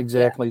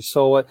 Exactly.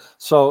 Yeah.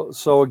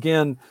 So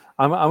again,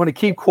 I'm going to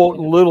keep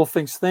quoting little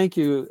things. Thank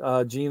you,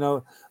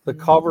 Gina. The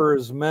cover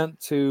is meant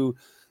to,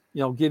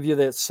 give you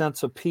that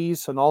sense of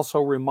peace, and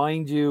also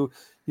remind you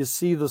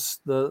see the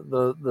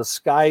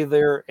sky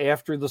there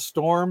after the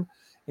storm,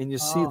 and you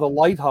see the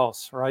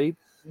lighthouse, right?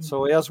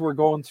 So as we're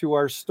going through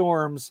our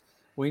storms,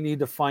 we need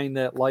to find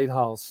that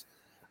lighthouse.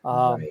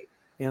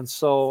 And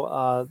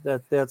so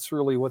that's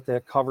really what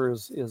that cover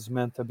is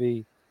meant to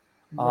be.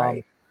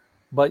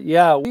 But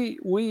yeah,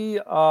 we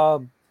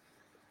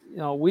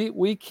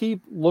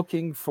keep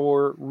looking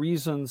for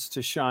reasons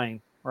to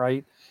shine,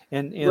 right?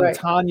 And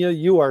Tanya,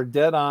 you are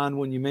dead on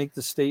when you make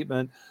the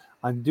statement,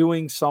 I'm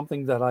doing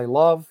something that I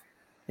love,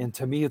 and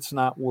to me it's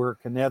not work.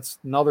 And that's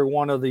another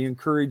one of the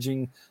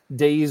encouraging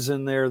days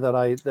in there that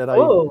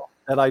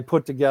I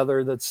put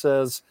together that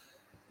says,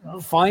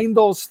 find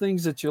those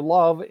things that you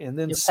love, and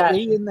then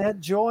stay in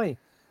that joy,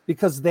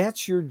 because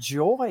that's your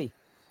joy.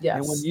 Yes.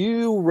 And when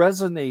you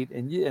resonate,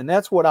 and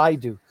that's what I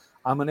do.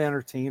 I'm an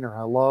entertainer.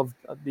 I love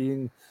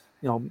being,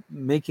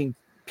 making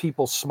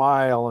people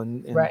smile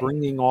and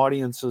bringing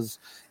audiences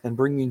and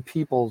bringing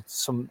people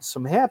some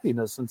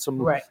happiness and some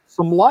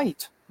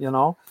light,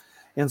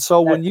 And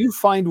so when you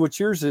find what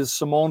yours is,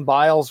 Simone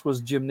Biles was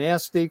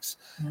gymnastics,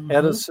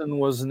 Edison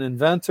was an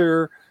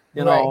inventor,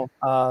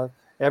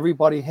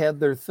 everybody had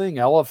their thing.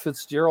 Ella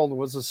Fitzgerald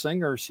was a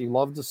singer. She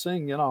loved to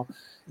sing, And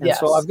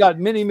so I've got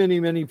many, many,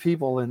 many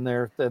people in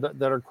there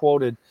that are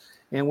quoted.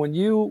 And when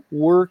you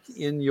work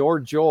in your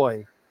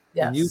joy,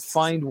 and you Yes.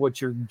 find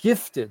what you're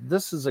gifted.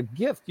 This is a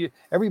gift.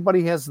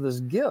 Everybody has this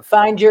gift.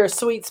 Find your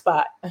sweet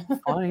spot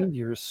Find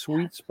your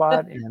sweet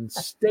spot and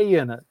stay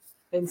in it.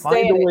 and stay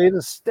Find in a it. way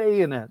to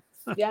stay in it.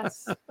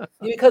 Yes,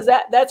 because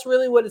that's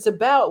really what it's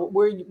about.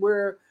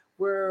 We're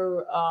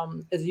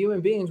as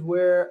human beings,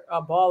 we're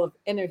a ball of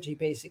energy,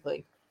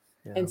 basically.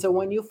 Yeah. And so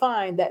when you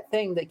find that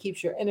thing that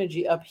keeps your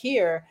energy up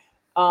here,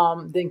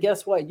 then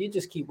guess what? You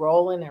just keep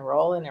rolling and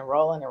rolling and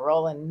rolling and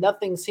rolling.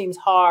 Nothing seems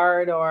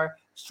hard or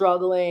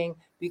struggling,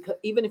 because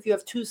even if you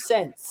have 2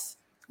 cents,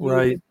 you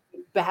Right.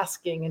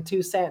 basking in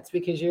 2 cents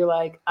because you're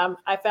like,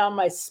 I found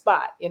my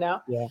spot, Yeah.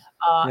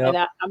 And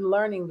I'm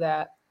learning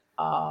that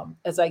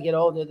as I get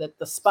older,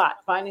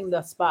 that finding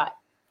the spot,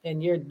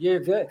 and you're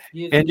good.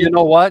 And you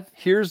know what?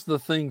 Here's the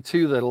thing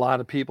too that a lot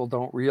of people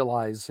don't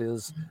realize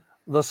is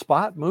the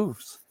spot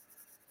moves.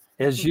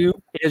 As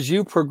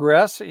you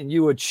progress and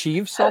you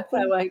achieve I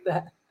something, like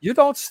that. you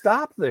don't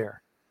stop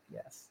there.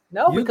 Yes.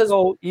 No, You because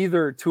go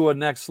either to a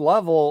next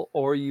level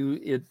or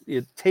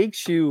it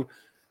takes you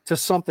to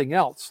something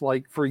else.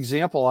 Like, for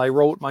example, I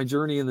wrote My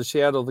Journey in the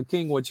Shadow of the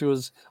King, which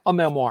was a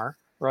memoir,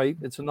 right?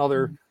 It's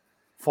another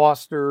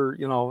foster,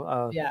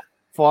 yeah.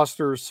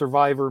 foster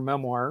survivor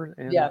memoir.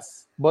 And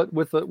Yes. but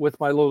with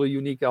my little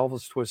unique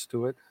Elvis twist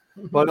to it,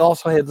 but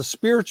also had the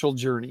spiritual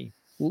journey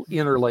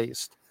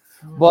interlaced.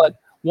 But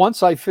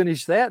once I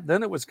finished that,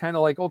 then it was kind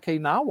of like, okay,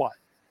 now what?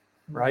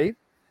 Right.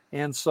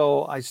 And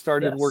so I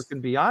started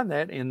working beyond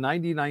that, and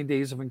 99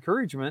 Days of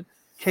Encouragement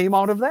came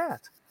out of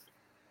that.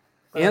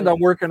 And I'm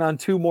working on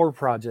 2 more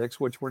projects,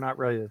 which we're not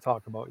ready to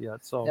talk about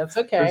yet. So that's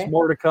okay. There's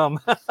more to come.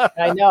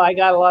 I know. I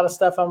got a lot of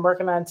stuff I'm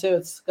working on too.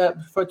 It's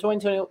for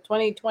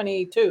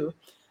 2022.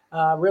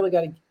 Really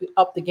got to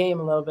up the game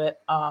a little bit.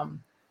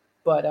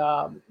 But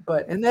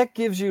and that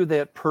gives you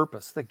that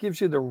purpose. That gives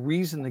you the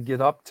reason to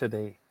get up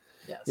today.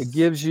 yes. It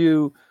gives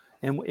you,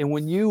 and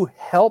when you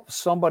help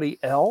somebody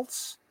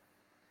else,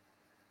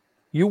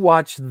 you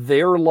watch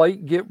their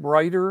light get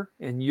brighter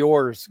and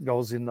yours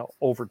goes into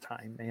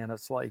overtime, man.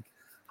 It's like,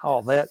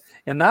 oh, that,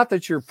 and not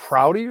that you're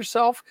proud of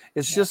yourself.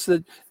 It's just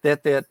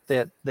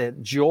that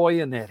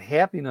joy and that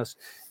happiness.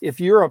 If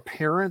you're a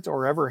parent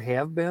or ever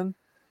have been,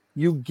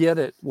 you get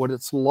it, what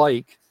it's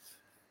like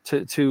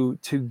to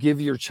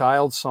give your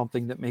child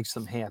something that makes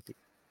them happy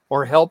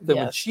or help them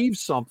achieve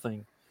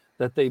something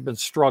that they've been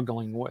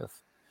struggling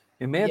with.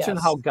 Imagine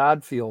how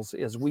God feels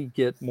as we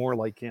get more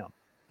like him.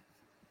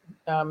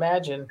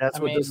 Imagine.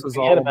 That's what this is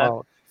all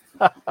about.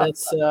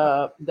 That's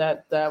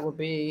that would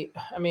be,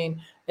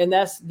 and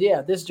that's,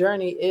 this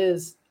journey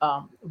is,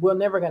 we're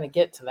never going to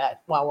get to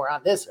that while we're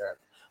on this earth,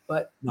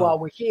 but while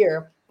we're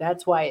here,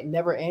 that's why it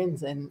never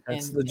ends. And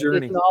that's the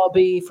journey. It can all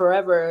be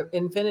forever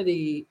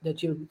infinity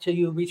till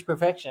you reach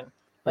perfection.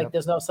 Like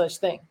there's no such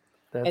thing.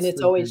 And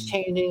it's always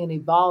changing and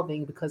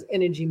evolving because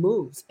energy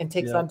moves and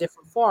takes on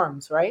different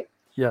forms, right?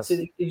 Yes.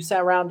 So you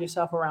surround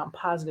yourself around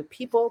positive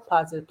people,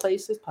 positive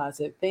places,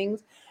 positive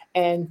things,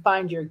 and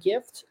find your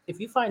gift. If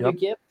you find your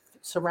gift,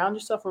 surround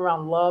yourself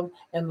around love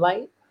and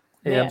light.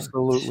 Man,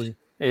 Absolutely.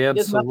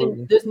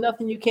 There's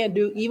nothing you can't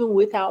do, even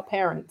without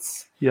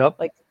parents. Yep.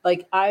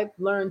 Like I've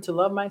learned to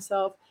love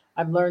myself.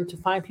 I've learned to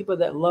find people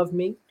that love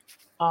me.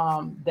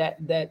 That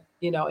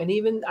and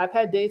even I've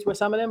had days where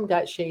some of them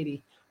got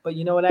shady, but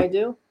you know what I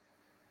do?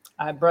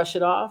 I brush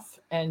it off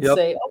and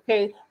say,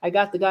 okay, I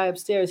got the guy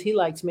upstairs. He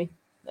likes me.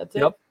 That's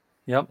it.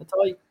 Yep.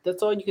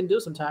 That's all you can do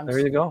sometimes. There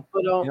you go.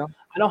 But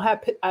I don't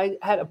have. I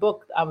had a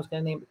book I was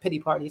going to name it Pity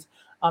Parties,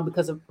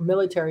 because a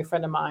military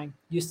friend of mine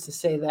used to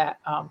say that.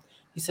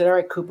 He said, "All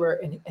right,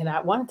 Cooper," and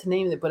I wanted to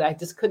name it, but I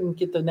just couldn't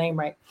get the name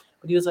right.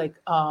 But he was like,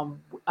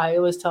 I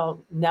always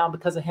tell now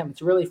because of him.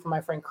 It's really from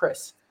my friend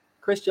Chris.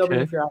 Chris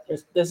Jobin, if you're out there,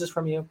 this is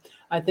from you.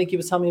 I think he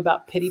was telling me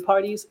about pity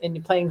parties and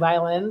you playing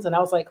violins, and I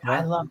was like,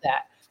 I love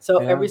that. So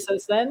ever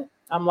since then,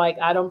 I'm like,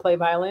 I don't play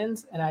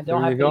violins and I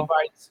don't have pity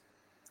parties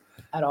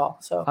at all.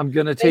 So I'm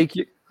gonna take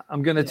you.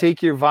 I'm gonna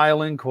take your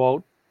violin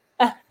quote,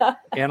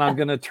 and I'm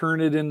gonna turn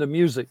it into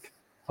music.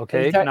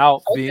 Okay.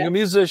 Now, being a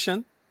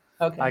musician,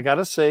 I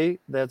gotta say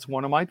that's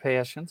one of my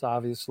passions,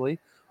 obviously.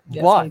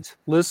 Yes, but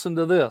listen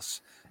to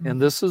this. And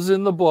this is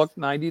in the book,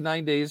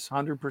 99 Days,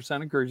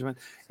 100% Encouragement.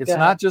 It's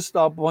not just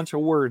a bunch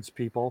of words,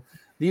 people.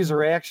 These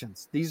are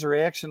actions. These are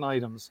action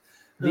items.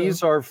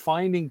 These are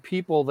finding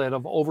people that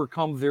have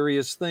overcome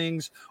various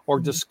things or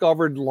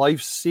discovered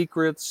life's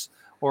secrets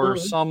or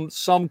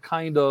some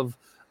kind of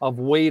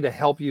way to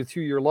help you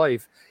through your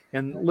life.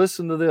 And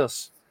listen to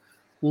this.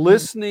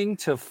 Listening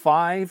to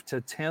 5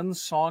 to 10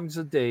 songs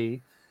a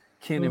day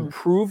can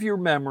improve your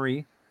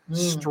memory,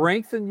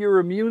 strengthen your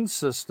immune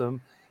system,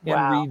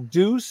 and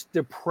reduce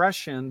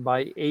depression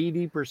by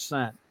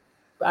 80%.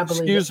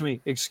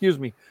 Excuse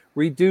me.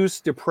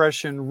 Reduce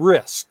depression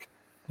risk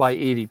by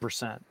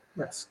 80%.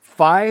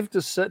 5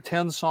 to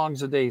 10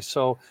 songs a day.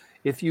 So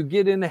if you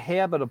get in the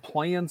habit of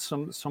playing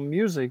some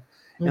music,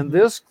 and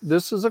this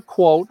is a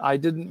quote, I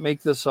didn't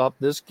make this up.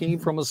 This came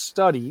from a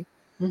study,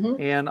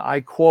 and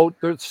I quote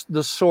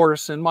the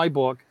source in my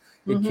book.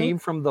 It came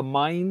from the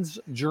Minds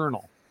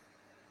Journal,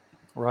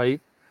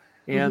 right?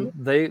 and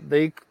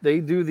they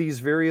do these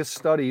various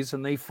studies,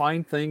 and they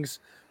find things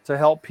to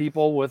help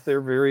people with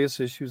their various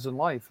issues in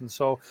life. And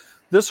so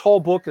this whole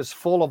book is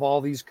full of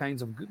all these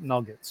kinds of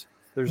nuggets.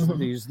 There's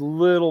these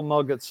little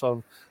nuggets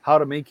of how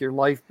to make your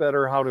life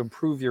better, how to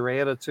improve your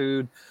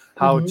attitude,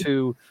 how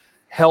to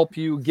help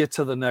you get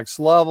to the next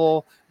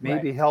level,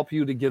 maybe help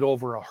you to get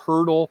over a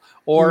hurdle,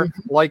 or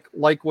like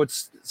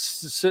what's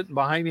sitting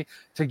behind me,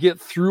 to get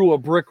through a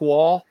brick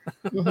wall.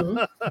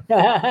 Do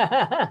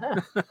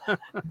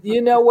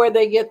you know where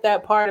they get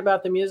that part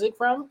about the music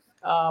from?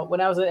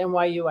 When I was at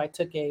NYU, I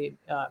took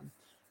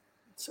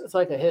it's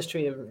like a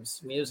history of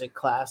music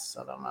class.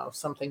 I don't know,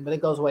 something, but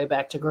it goes way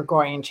back to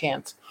Gregorian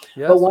chants.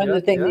 Yes, but one of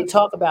the things they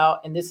talk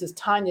about, and this is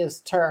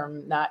Tanya's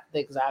term, not the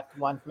exact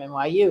one from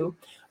NYU,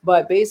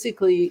 but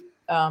basically,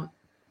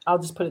 I'll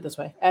just put it this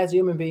way. As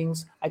human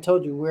beings, I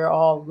told you, we're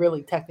all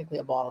really technically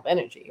a ball of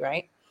energy,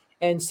 right?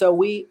 And so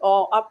we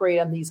all operate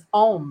on these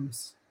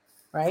ohms,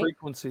 right?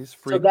 Frequencies.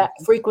 So that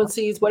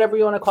frequencies, whatever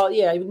you want to call it.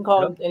 Yeah, you can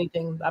call it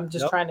anything. I'm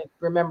just trying to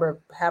remember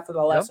half of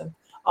the lesson.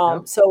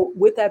 So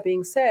with that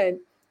being said,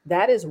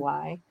 that is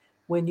why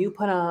when you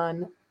put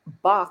on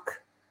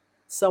Bach,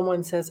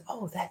 someone says,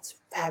 "Oh, that's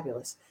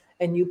fabulous."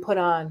 And you put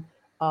on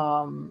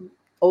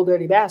Old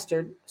Dirty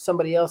Bastard,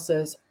 somebody else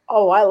says,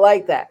 "Oh, I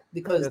like that,"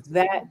 because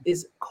that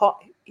is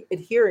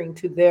adhering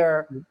to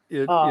their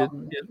it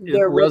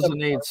their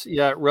resonates.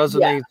 It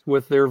resonates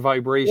with their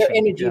vibration, their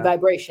energy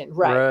vibration,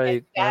 right?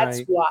 And that's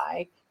right.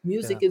 why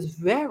music is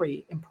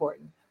very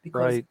important,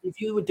 because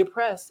if you were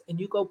depressed and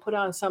you go put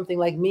on something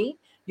like me,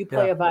 you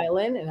play a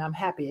violin, and I'm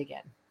happy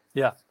again.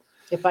 Yeah.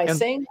 If I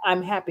sing,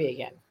 I'm happy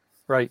again.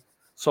 Right.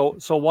 So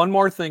one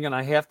more thing, and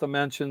I have to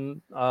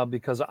mention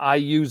because I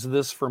use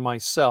this for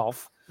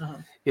myself.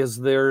 Is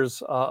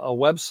there's a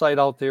website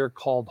out there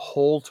called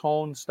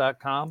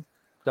wholetones.com.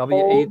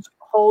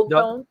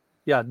 Wholetone?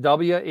 Yeah,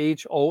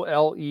 WHOLETONES.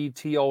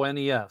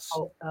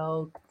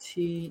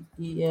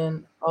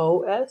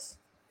 OLTENOS?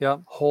 Yeah,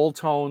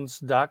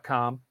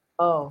 wholetones.com.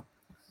 Oh.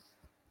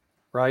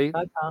 Right?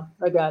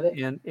 I got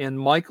it. And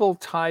Michael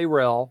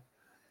Tyrrell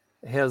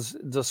has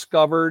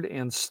discovered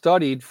and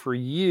studied for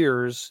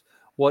years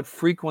what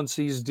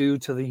frequencies do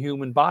to the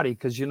human body.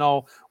 Because,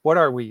 what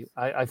are we?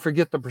 I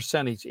forget the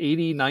percentage,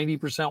 80,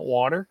 90%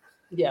 water?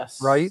 Yes.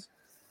 Right?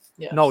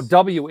 Yes. No,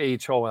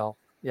 WHOL.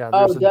 Yeah,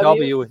 there's a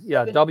W.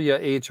 Yeah,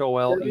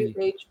 WHOLE.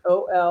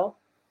 WHOL.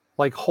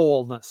 Like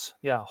wholeness.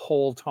 Yeah,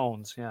 whole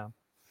tones. Yeah.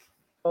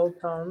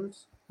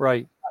 Wholetones.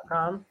 Right.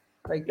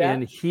 Like that.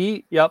 And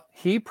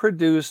he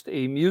produced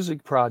a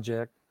music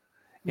project,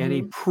 and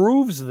he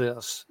proves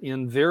this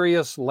in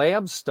various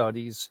lab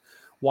studies,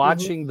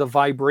 watching the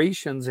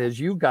vibrations, as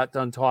you got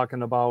done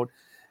talking about.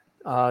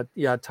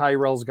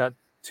 Tyrell's got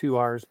 2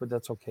 R's, but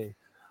that's okay.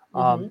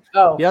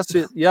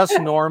 Yes,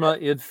 Norma,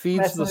 it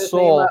feeds the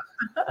soul,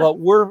 but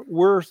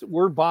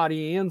we're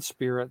body and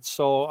spirit,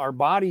 so our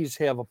bodies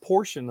have a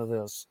portion of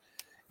this,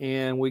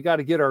 and we got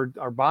to get our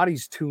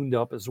bodies tuned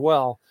up as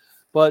well.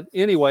 But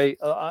anyway,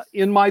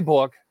 in my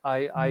book,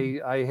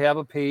 I have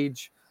a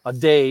page a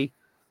day.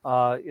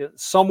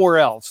 Somewhere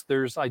else,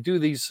 I do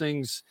these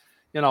things,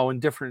 in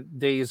different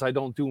days. I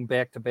don't do them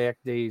back-to-back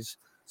days,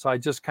 so I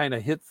just kind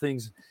of hit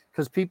things,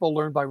 because people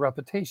learn by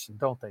repetition,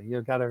 don't they?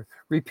 You got to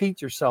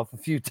repeat yourself a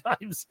few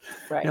times.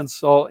 Right. And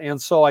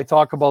so I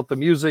talk about the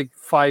music,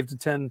 5 to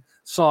 10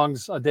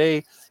 songs a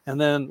day.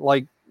 And then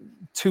like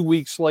 2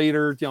 weeks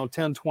later,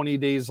 10, 20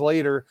 days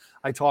later,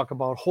 I talk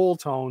about whole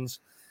tones.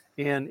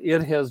 And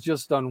it has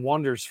just done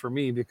wonders for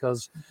me,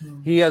 because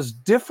he has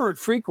different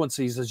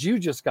frequencies, as you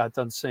just got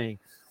done saying.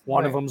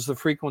 One of them's the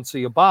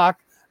frequency of Bach.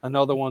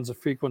 Another one's the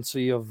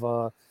frequency of,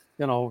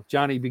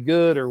 Johnny B.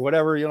 Good, or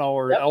whatever,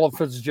 or Ella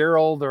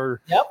Fitzgerald,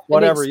 or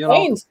whatever,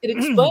 It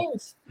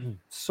explains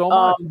so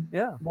much.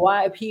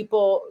 Why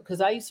people,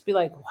 because I used to be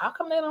like, how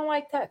come they don't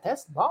like that?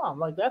 That's bomb.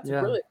 Like, that's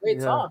a really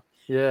great song.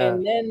 Yeah.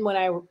 And then when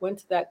I went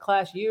to that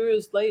class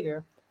years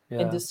later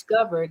and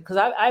discovered, because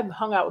I've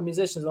hung out with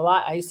musicians a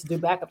lot. I used to do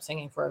backup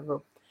singing for a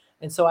group.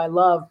 And so I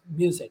love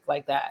music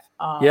like that.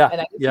 And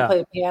I used to play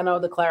the piano,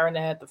 the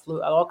clarinet, the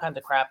flute, all kinds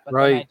of crap. But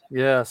I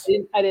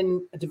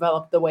didn't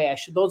develop the way I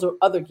should. Those are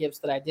other gifts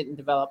that I didn't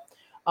develop.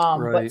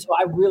 But so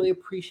I really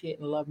appreciate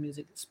and love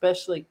music,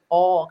 especially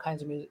all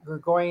kinds of music,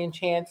 Gregorian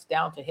chants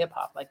down to hip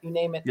hop, like you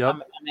name it.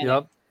 I'm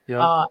in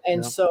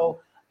it.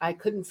 So I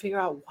couldn't figure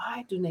out,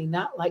 why do they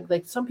not like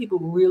some people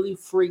really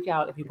freak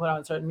out if you put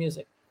on certain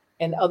music,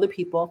 and other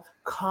people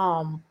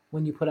calm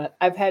when you put on.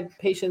 I've had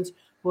patients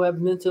who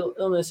have mental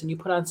illness, and you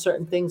put on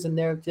certain things and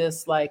they're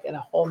just like in a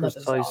whole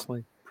nother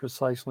zone.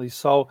 Precisely.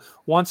 So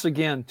once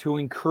again, to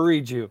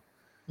encourage you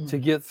to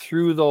get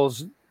through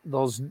those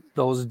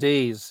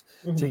days,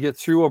 to get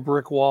through a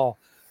brick wall,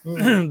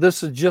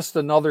 this is just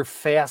another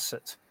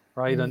facet,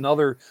 right?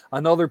 Another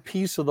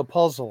piece of the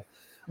puzzle.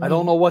 I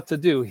don't know what to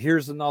do.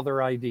 Here's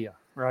another idea,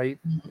 right?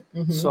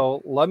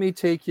 So let me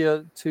take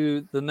you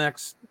to the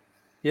next.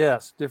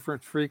 Yes,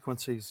 different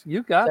frequencies.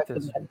 You got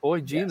this.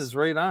 Boy, Gina's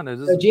right on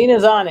it. So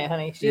Gina's on it,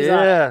 honey. She's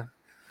on it.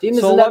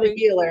 Gina's another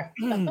healer.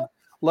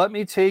 let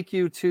me take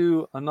you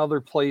to another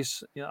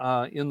place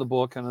in the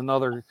book and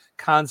another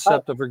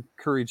concept of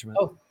encouragement.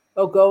 Go.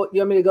 You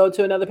want me to go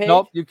to another page?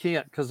 Nope, you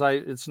can't, because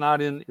it's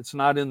not in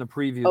the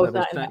preview that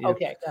was sent you.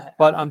 Okay, go ahead.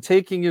 But I'm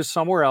taking you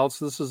somewhere else.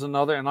 This is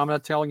another, and I'm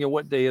not telling you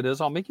what day it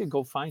is. I'll make you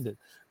go find it.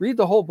 Read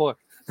the whole book.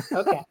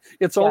 Okay.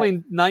 It's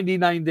only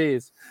 99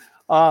 days.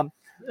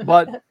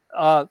 But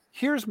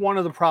here's one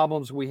of the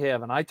problems we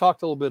have, and I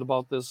talked a little bit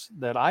about this,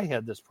 that I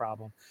had this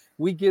problem.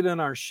 We get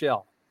in our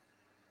shell.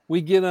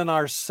 We get in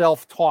our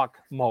self-talk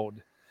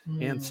mode.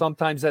 And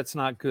sometimes that's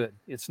not good.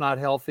 It's not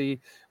healthy.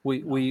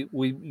 We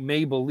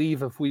may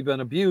believe if we've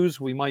been abused,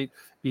 we might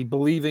be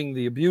believing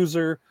the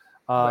abuser.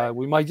 Right.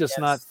 We might just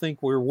not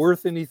think we're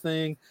worth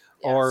anything,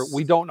 or Yes.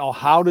 we don't know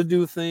how to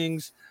do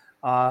things.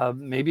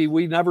 Maybe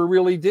we never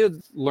really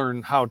did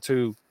learn how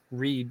to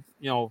read,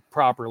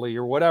 properly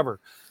or whatever.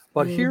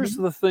 But here's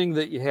the thing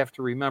that you have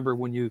to remember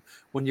when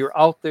you're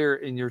out there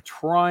and you're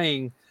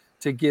trying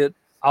to get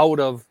out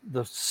of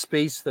the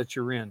space that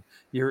you're in.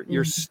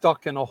 You're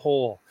stuck in a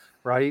hole.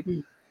 Right?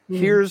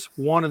 Here's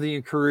one of the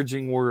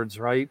encouraging words,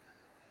 right?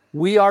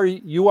 You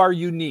are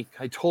unique.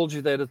 I told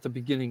you that at the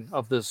beginning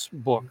of this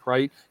book,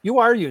 right? You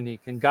are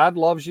unique, and God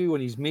loves you,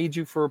 and he's made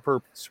you for a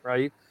purpose,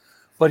 right?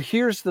 But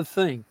here's the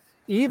thing.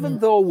 Even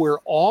though we're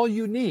all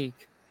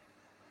unique,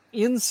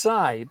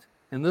 inside,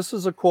 and this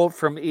is a quote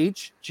from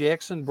H.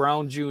 Jackson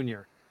Brown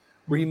Jr.,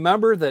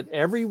 remember that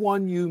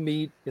everyone you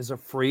meet is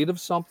afraid of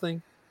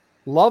something,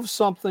 loves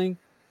something,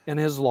 and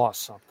has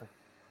lost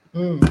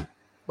something.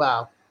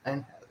 Wow.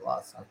 And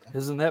lost something.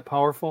 Isn't that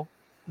powerful?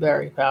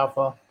 Very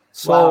powerful.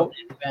 So, wow,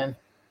 Ben.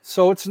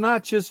 So it's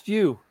not just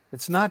you.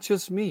 It's not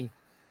just me.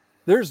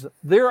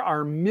 There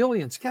are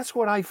millions. Guess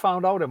what I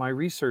found out in my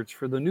research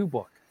for the new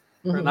book?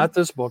 Or not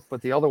this book,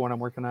 but the other one I'm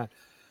working on.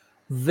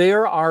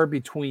 There are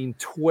between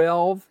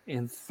 12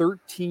 and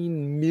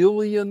 13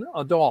 million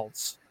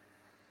adults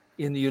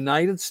in the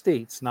United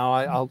States.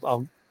 Now,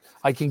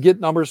 I can get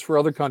numbers for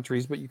other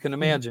countries, but you can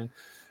imagine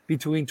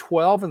between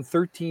 12 and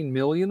 13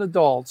 million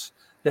adults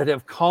that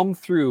have come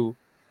through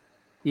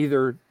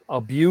either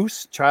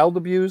abuse, child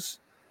abuse,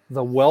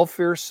 the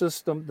welfare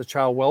system, the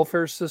child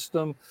welfare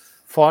system,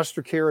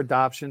 foster care,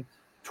 adoption.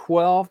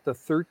 12 to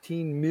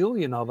 13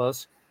 million of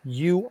us,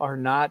 you are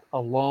not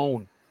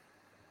alone,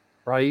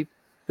 right?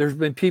 There's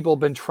been people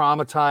been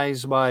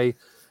traumatized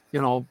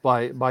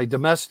by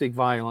domestic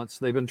violence.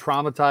 They've been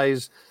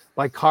traumatized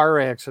by car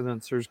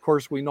accidents. Of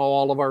course, we know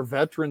all of our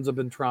veterans have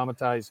been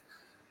traumatized.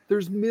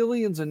 There's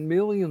millions and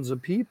millions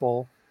of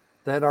people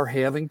that are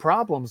having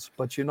problems.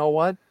 But you know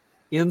what?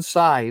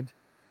 Inside,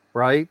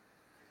 right?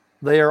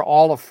 They are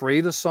all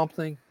afraid of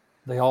something.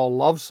 They all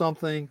love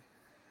something,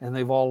 and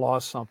they've all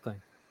lost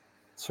something.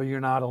 So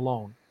you're not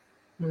alone.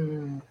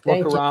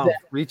 Look around,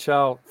 reach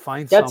out,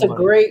 find somebody. That's a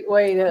great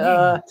way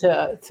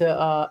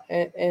to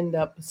end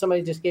up.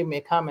 Somebody just gave me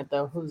a comment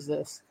though. Who's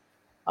this?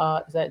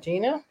 Is that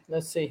Gina?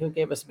 Let's see who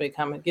gave us a big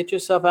comment. Get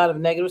yourself out of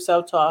negative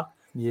self-talk.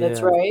 Yeah.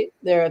 That's right.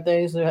 There are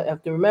things that you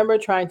have to remember.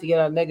 Trying to get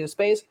out of negative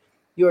space.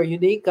 You are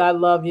unique. God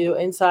love you.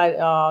 Inside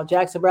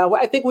Jackson Brown.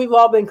 I think we've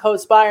all been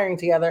co-inspiring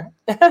together.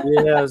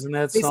 Yeah, isn't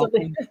that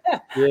something?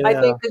 Yeah. I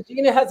think that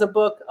Gina has a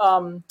book,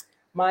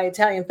 My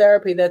Italian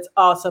Therapy, that's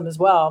awesome as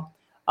well.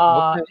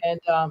 Okay.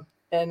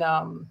 And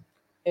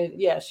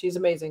yeah, she's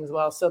amazing as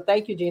well. So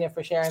thank you, Gina,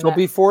 for sharing. So that.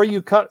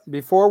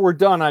 Before we're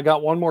done, I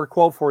got one more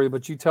quote for you,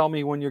 but you tell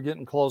me when you're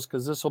getting close,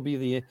 because this will be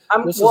the. I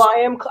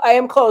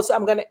am close.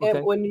 I'm gonna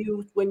end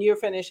when you're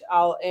finished.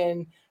 I'll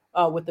end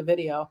with the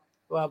video.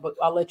 But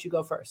I'll let you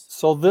go first.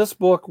 So this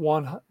book,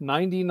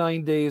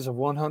 99 Days of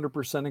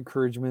 100%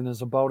 Encouragement,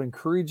 is about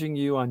encouraging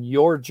you on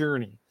your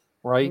journey,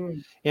 right?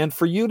 And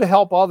for you to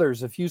help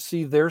others. If you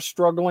see they're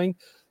struggling,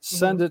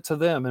 send it to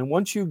them. And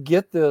once you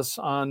get this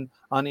on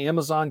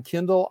Amazon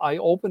Kindle, I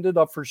opened it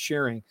up for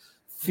sharing.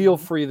 Feel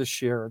free to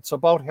share. It's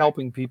about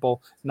helping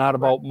people, not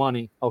about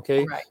money,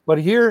 okay? Right.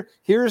 But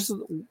here's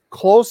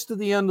close to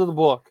the end of the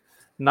book,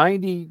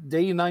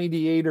 day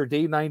 98 or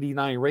day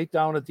 99, right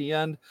down at the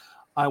end.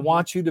 I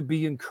want you to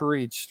be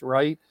encouraged,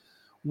 right?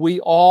 We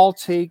all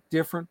take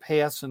different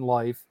paths in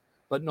life,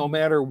 but no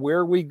matter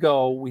where we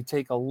go, we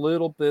take a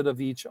little bit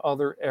of each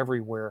other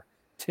everywhere.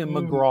 Tim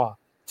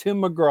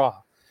McGraw.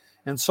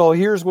 And so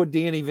here's what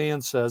Danny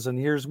Van says, and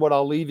here's what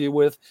I'll leave you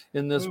with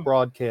in this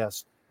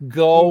broadcast.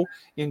 Go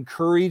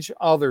encourage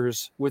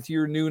others with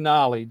your new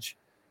knowledge.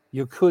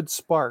 You could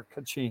spark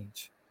a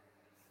change.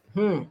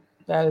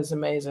 That is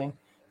amazing.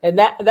 And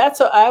that's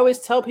what I always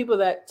tell people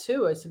that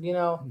too. I said,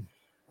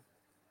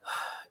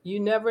 you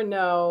never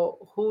know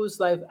whose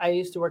life. I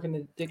used to work in the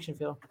addiction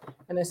field,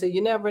 and I said,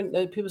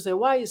 people say,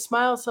 why you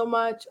smile so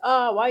much?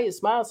 Why you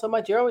smile so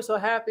much? You're always so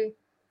happy.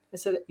 I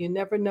said, you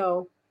never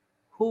know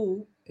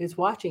who is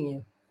watching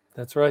you.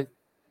 That's right.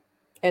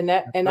 And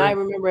I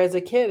remember as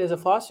a kid, as a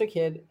foster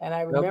kid, and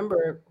I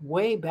remember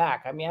way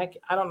back. I mean,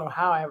 I don't know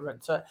how I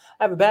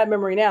have a bad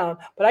memory now,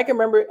 but I can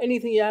remember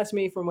anything you asked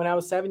me from when I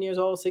was 7 years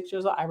old, 6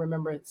 years old. I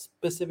remember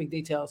specific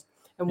details.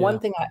 And one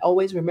thing I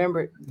always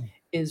remember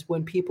is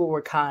when people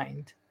were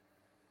kind.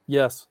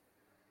 Yes.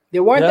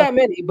 There weren't that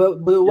many,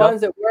 but the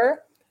ones that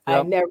were, I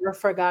Yep. never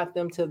forgot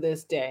them to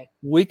this day.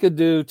 We could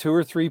do 2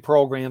 or 3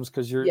 programs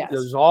because Yes.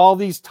 there's all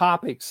these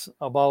topics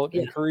about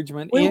Yeah.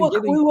 encouragement We and will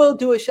getting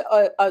do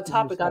a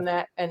topic on stuff.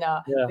 that, and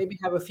Yeah. maybe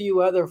have a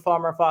few other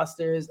farmer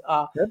fosters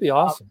That'd be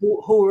awesome.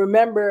 who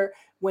remember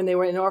when they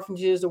were in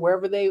orphanages or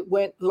wherever they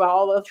went throughout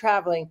all the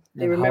traveling.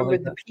 They And how they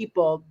remembered the got-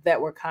 people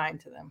that were kind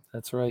to them,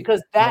 That's right.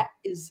 because that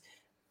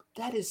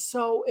is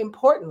so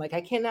important. Like,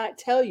 I cannot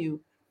tell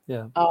you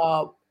Yeah.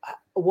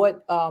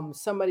 what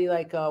somebody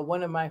like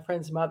one of my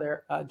friend's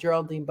mother,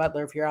 Geraldine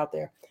Butler, if you're out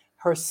there,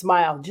 her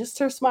smile, just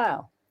her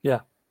smile. Yeah.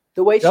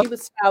 The way Yep. she would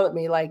smile at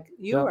me, like,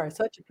 you Yep. are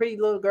such a pretty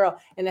little girl.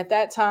 And at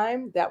that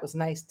time, that was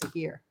nice to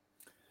hear.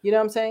 You know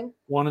what I'm saying?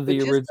 One of But the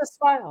just original. a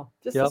smile,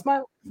 just a Yep.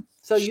 smile.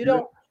 So you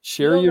don't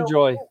Share don't your know-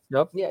 joy.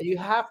 Yep. yeah, you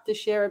have to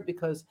share it,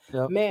 because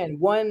Yep. man,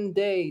 one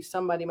day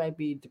somebody might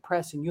be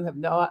depressed and you have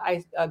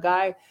a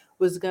guy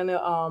was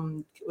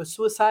was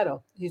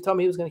suicidal. He told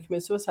me he was gonna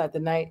commit suicide the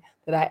night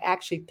that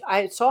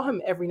I saw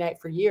him every night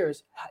for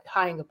years,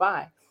 high and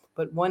by.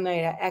 But one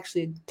night I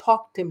actually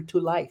talked him to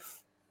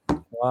life.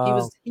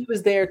 Wow. He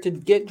was there to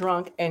get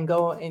drunk and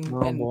go and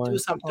boy. do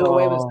something, do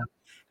away with Oh. something.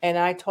 And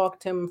I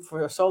talked to him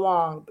for so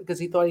long because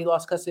he thought he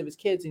lost custody of his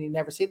kids and he'd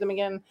never see them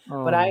again.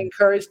 But I Oh.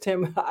 encouraged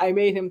him. I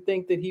made him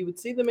think that he would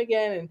see them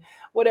again, and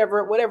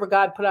whatever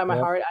God put on my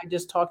Yep. heart, I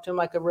just talked to him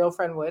like a real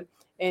friend would.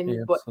 And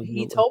but he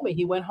Absolutely. told me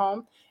he went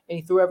home and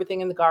he threw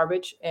everything in the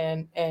garbage,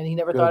 and he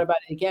never Good. thought about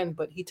it again.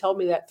 But he told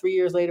me that 3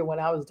 years later, when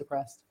I was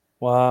depressed,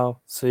 Wow.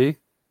 See,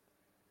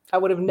 I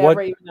would have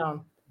never even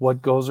known.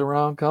 what goes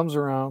around comes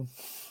around.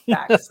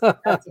 Facts.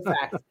 That's a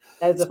fact.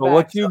 That is a So fact.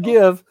 what you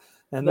give,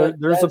 and But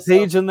there's a that is so-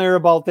 page in there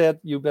about that.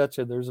 You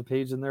betcha. There's a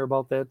page in there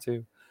about that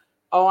too.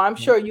 Oh, I'm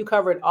sure you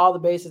covered all the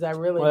bases. I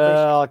really appreciate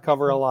Well, it. I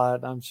cover a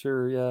lot. I'm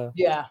sure. Yeah.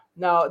 Yeah,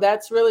 no,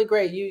 that's really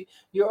great.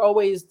 You're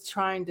always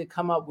trying to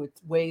come up with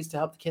ways to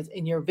help the kids,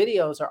 and your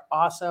videos are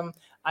awesome.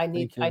 I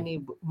Thank you.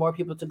 need more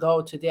people to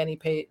go to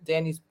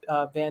Danny's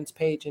Van's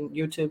page and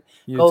YouTube.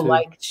 Go YouTube.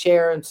 like,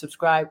 share, and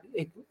subscribe,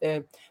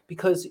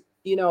 because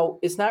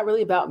it's not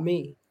really about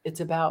me.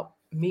 It's about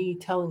me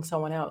telling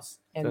someone else,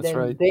 and That's then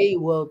right. they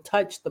will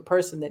touch the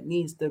person that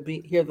needs to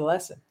hear the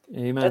lesson.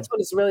 Amen. That's what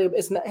it's really.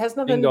 It has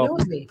nothing Bingo. to do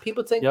with me.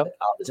 People think Yep. that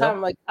all the Yep. time.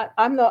 I'm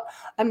like,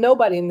 I'm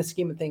nobody in the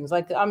scheme of things.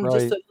 Like, I'm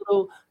just Right.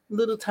 a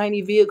little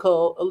tiny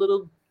vehicle, a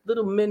little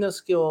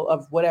minuscule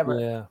of whatever.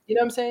 Yeah. You know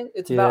what I'm saying?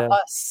 It's about Yeah.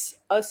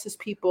 us as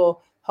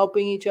people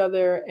helping each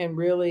other, and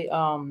really,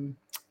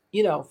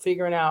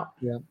 figuring out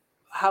Yeah.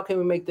 how can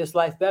we make this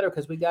life better,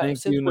 because we got, Thank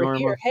since you, we're Norma.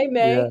 here. Hey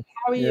May, Yeah.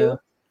 how are Yeah. you?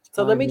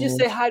 So let Hi, me just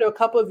May. say hi to a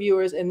couple of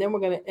viewers, and then we're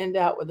going to end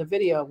out with a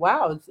video.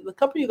 Wow, a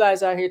couple of you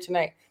guys out here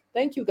tonight.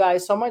 Thank you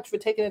guys so much for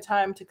taking the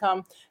time to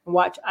come and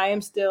watch. I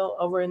am still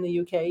over in the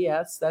UK.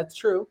 Yes, that's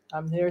true.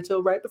 I'm here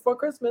until right before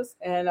Christmas,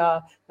 and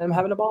I'm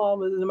having a ball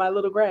with my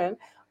little grand.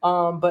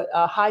 But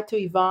hi to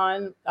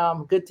Yvonne.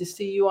 Good to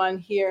see you on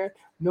here.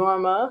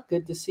 Norma,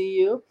 good to see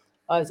you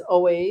as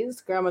always,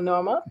 Grandma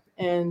Norma.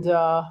 And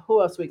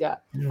who else we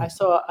got? I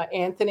saw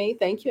Anthony.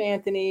 Thank you,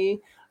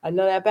 Anthony. I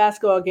know that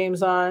basketball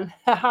game's on.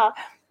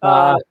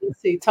 Let's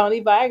see, Tony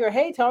Viger.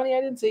 Hey, Tony,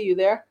 I didn't see you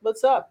there.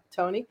 What's up,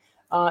 Tony?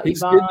 He's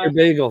Yvonne. getting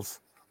your bagels.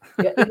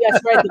 Yeah,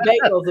 that's right. The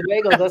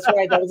bagels. That's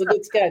right. That was a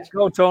good sketch.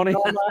 Go, Tony.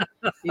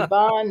 Norma,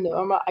 Yvonne,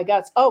 Norma.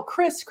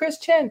 Chris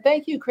Chen.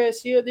 Thank you,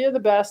 Chris. You're the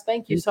best.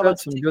 Thank you He's so got much.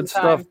 for some taking good the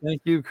time. stuff.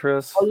 Thank you,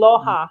 Chris.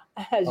 Aloha,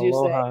 as you say.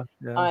 Aloha.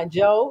 Yeah.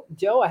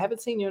 Joe, I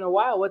haven't seen you in a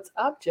while. What's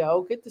up,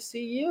 Joe? Good to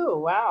see you.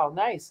 Wow,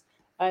 nice.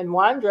 And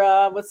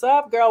Wandra, what's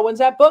up, girl? When's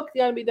that book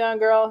gonna be done,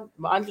 girl?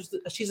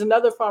 She's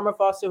another farmer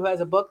foster who has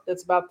a book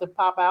that's about to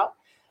pop out.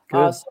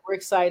 Good. So we're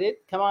excited.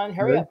 Come on,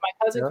 hurry Good. up.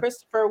 My cousin Yep.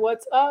 Christopher,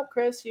 what's up,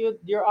 Chris?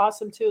 You're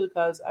awesome too,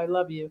 because I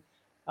love you.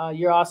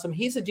 You're awesome.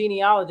 He's a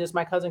genealogist,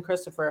 my cousin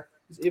Christopher.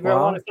 If you ever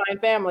Wow. want to find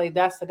family,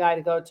 that's the guy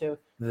to go to.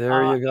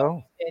 There you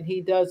go. And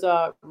he does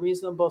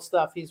reasonable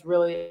stuff. He's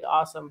really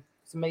awesome.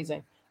 It's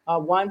amazing.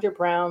 Wandra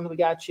Brown, we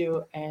got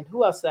you. And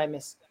who else did I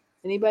miss?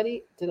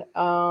 Anybody?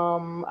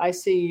 I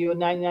see you.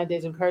 99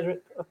 Days of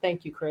Encouragement. Oh,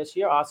 thank you, Chris.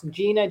 You're awesome.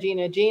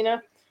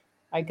 Gina.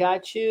 I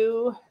got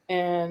you.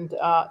 And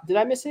did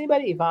I miss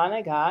anybody? Yvonne,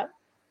 I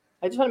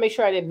just want to make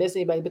sure I didn't miss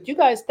anybody. But you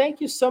guys,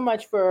 thank you so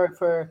much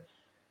for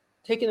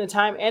taking the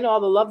time and all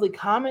the lovely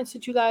comments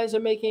that you guys are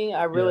making.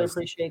 I really Yes.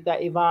 appreciate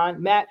that,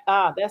 Yvonne. Matt,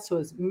 that's who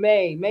is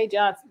May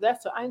Johnson.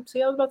 That's what I was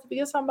about to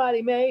forget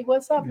somebody. May,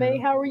 what's up, May?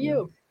 How are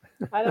you?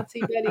 I don't see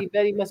Betty.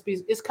 Betty must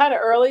be. It's kind of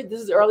early. This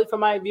is early for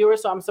my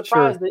viewers, so I'm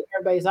surprised that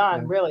everybody's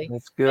on. Yeah, really,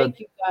 that's good. Thank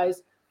you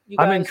guys.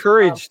 I'm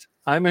encouraged.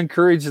 I'm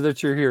encouraged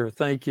that you're here.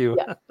 Thank you.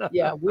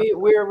 Yeah, we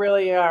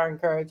really are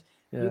encouraged.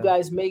 Yeah. You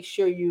guys make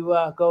sure you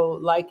go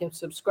like and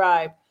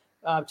subscribe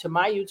to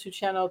my YouTube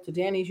channel, to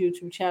Danny's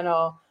YouTube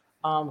channel.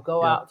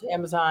 Go out to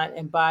Amazon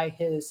and buy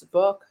his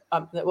book.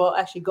 Well,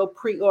 actually, go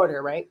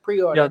pre-order, right?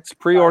 Pre-order. Yeah, it's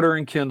pre-order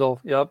in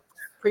Kindle. Yep.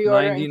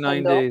 Pre-order 99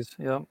 in Kindle. days.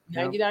 Yep.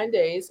 99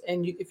 days.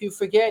 And if you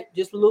forget,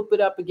 just loop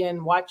it up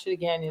again, watch it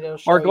again. It'll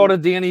show Or go you. to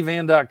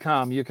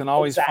DannyVan.com. You can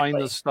always find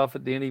Exactly. this stuff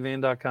at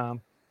DannyVan.com.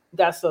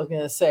 That's what I was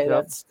gonna say.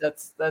 Yep.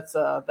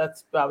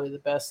 That's probably the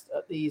best,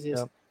 the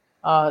easiest.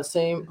 Yep.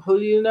 Same. Who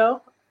do you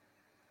know?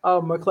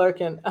 Oh,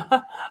 McClurkin.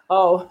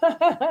 Oh,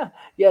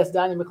 yes,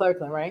 Donnie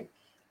McClurkin, right?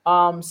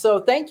 So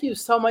thank you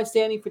so much,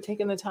 Danny, for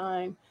taking the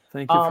time.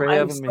 Thank you for I'm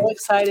having so me.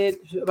 excited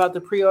about the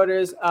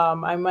pre-orders.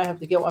 I might have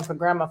to get one for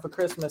Grandma for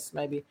Christmas,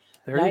 maybe.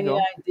 There you 99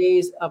 go.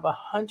 Days of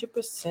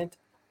 100%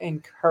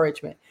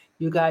 Encouragement.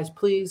 You guys,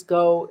 please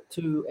go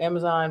to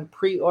Amazon,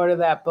 pre-order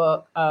that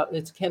book.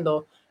 It's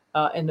Kindle.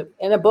 And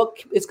the book,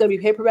 it's going to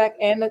be paperback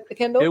and a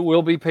Kindle. It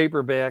will be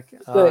paperback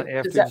Good. Is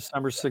after that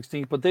December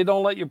 16th, but they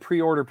don't let you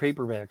pre-order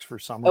paperbacks for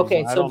some reason.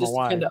 okay? I So don't know just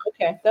why. Kindle.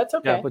 Okay, that's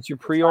okay. Yeah, but you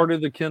That's fine. pre-order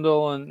the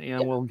Kindle and Yeah.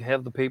 we'll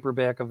have the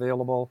paperback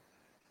available,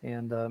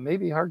 and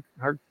maybe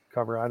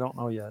hardcover. I don't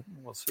know yet.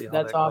 We'll see how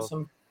That's that goes.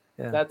 awesome.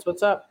 Yeah. That's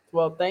what's up.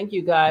 Well, thank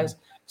you guys.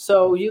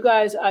 So you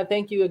guys, I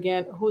thank you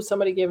again.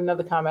 Somebody gave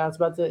another comment. I was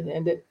about to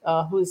end it.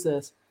 Who's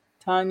this?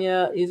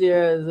 Tanya,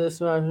 easier as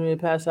this one for me to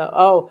pass out.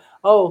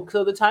 Oh,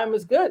 so the time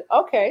is good.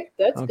 Okay,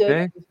 that's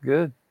Okay, good.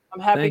 good. I'm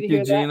happy Thank to you,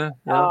 hear Gina.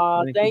 that.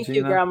 Yeah, Thank you,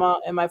 Gina. Grandma,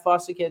 and my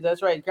foster kids.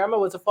 That's right. Grandma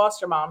was a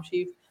foster mom.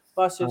 She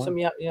fostered some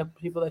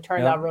people that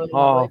turned Yeah. out really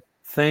lovely. Oh,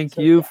 thank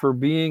So, you yeah. for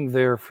being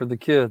there for the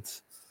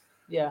kids,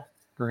 Yeah.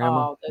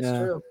 Grandma. Oh, that's Yeah,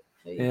 true.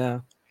 Hey, yeah.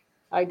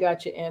 I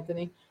got you,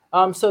 Anthony.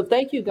 So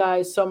thank you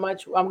guys so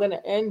much. I'm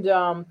gonna end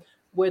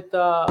with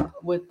the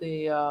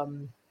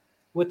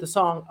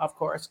song, of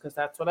course, because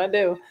that's what I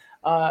do.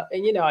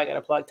 And I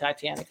gotta plug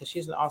Tatiana because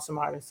she's an awesome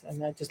artist,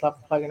 and I just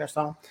love plugging her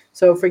song.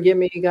 So forgive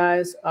me, you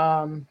guys.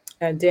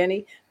 And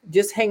Danny,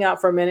 just hang out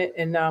for a minute,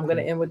 and I'm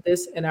gonna end with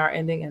this in our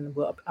ending, and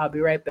I'll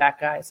be right back,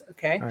 guys.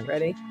 Okay, All right.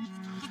 ready?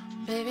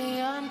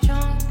 Baby, I'm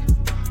drunk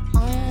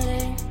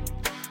only.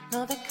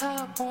 No, the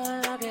cup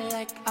won't love you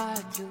like I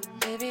do.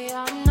 Baby,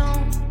 I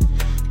know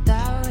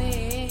that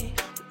we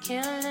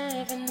can't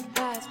live in the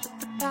past, but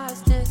the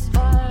past is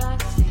all I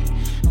see.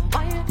 And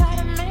why you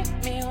gotta make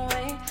me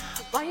wait?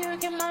 Why you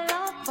give my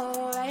love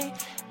away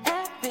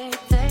every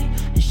day?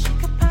 And she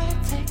could probably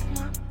take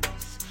my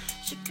place.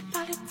 She could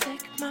probably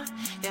take my.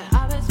 Yeah,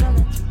 I was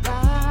willing to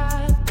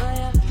ride, but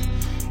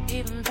yeah,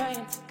 even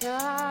praying to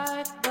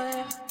God,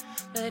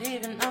 but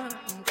even I'm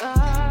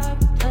God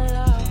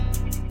alone.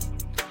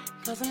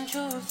 'Cause I'm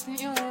choosing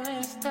you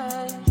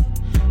instead.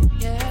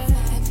 Yeah.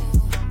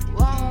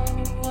 Whoa,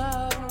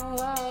 whoa,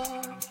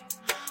 whoa,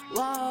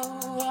 whoa.